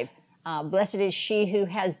 45. Blessed is she who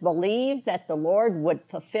has believed that the Lord would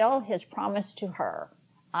fulfill his promise to her.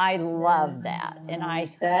 I love that. And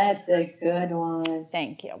that's a good one.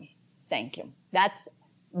 Thank you. That's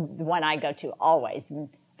the one I go to always. And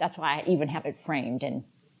that's why I even have it framed and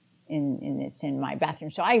it's in my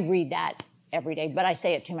bathroom. So I read that every day, but I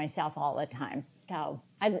say it to myself all the time. So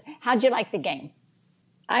how'd you like the game?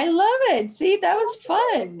 I love it. See, that was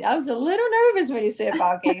fun. I was a little nervous when you said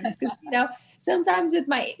about games because, sometimes with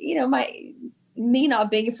me not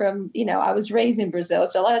being from, I was raised in Brazil.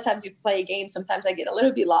 So a lot of times you play a game, sometimes I get a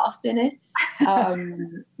little bit lost in it,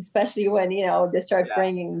 especially when, they start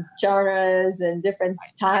bringing genres and different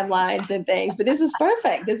timelines and things. But this was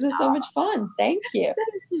perfect. This was so much fun. Thank you.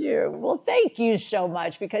 Thank you. Well, thank you so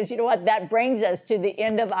much because you know what? That brings us to the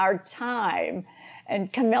end of our time.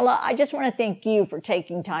 And Camilla, I just want to thank you for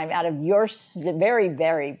taking time out of your very,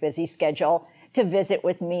 very busy schedule to visit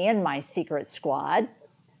with me and my secret squad.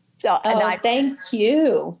 So, thank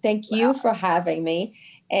you. Thank you for having me.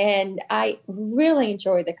 And I really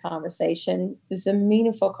enjoyed the conversation. It was a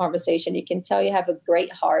meaningful conversation. You can tell you have a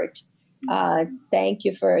great heart. Thank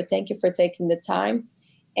you for taking the time.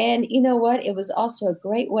 And you know what? It was also a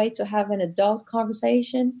great way to have an adult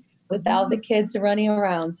conversation without the kids running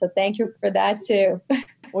around. So thank you for that too.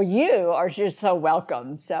 Well, you are just so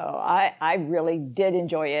welcome. So I really did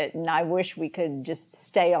enjoy it, and I wish we could just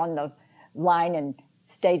stay on the line and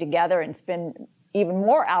stay together and spend even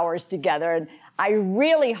more hours together. And I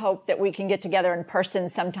really hope that we can get together in person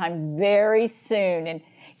sometime very soon. And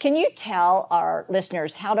can you tell our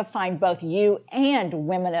listeners how to find both you and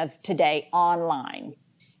Women of Today online?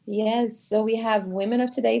 Yes, so we have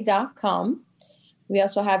womenoftoday.com. We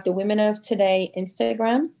also have the Women of Today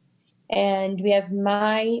Instagram, and we have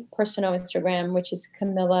my personal Instagram, which is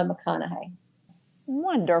Camilla McConaughey.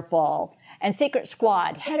 Wonderful. And Secret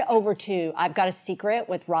Squad, head over to I've Got a Secret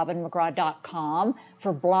with RobinMcGraw.com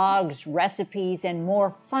for blogs, recipes, and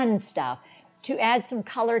more fun stuff to add some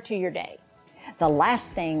color to your day. The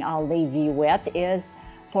last thing I'll leave you with is,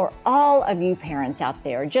 for all of you parents out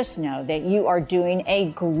there, just know that you are doing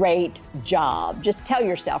a great job. Just tell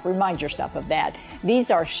yourself, remind yourself of that. These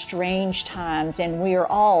are strange times, and we are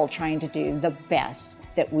all trying to do the best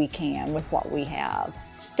that we can with what we have.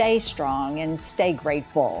 Stay strong and stay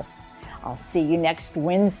grateful. I'll see you next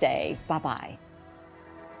Wednesday. Bye-bye.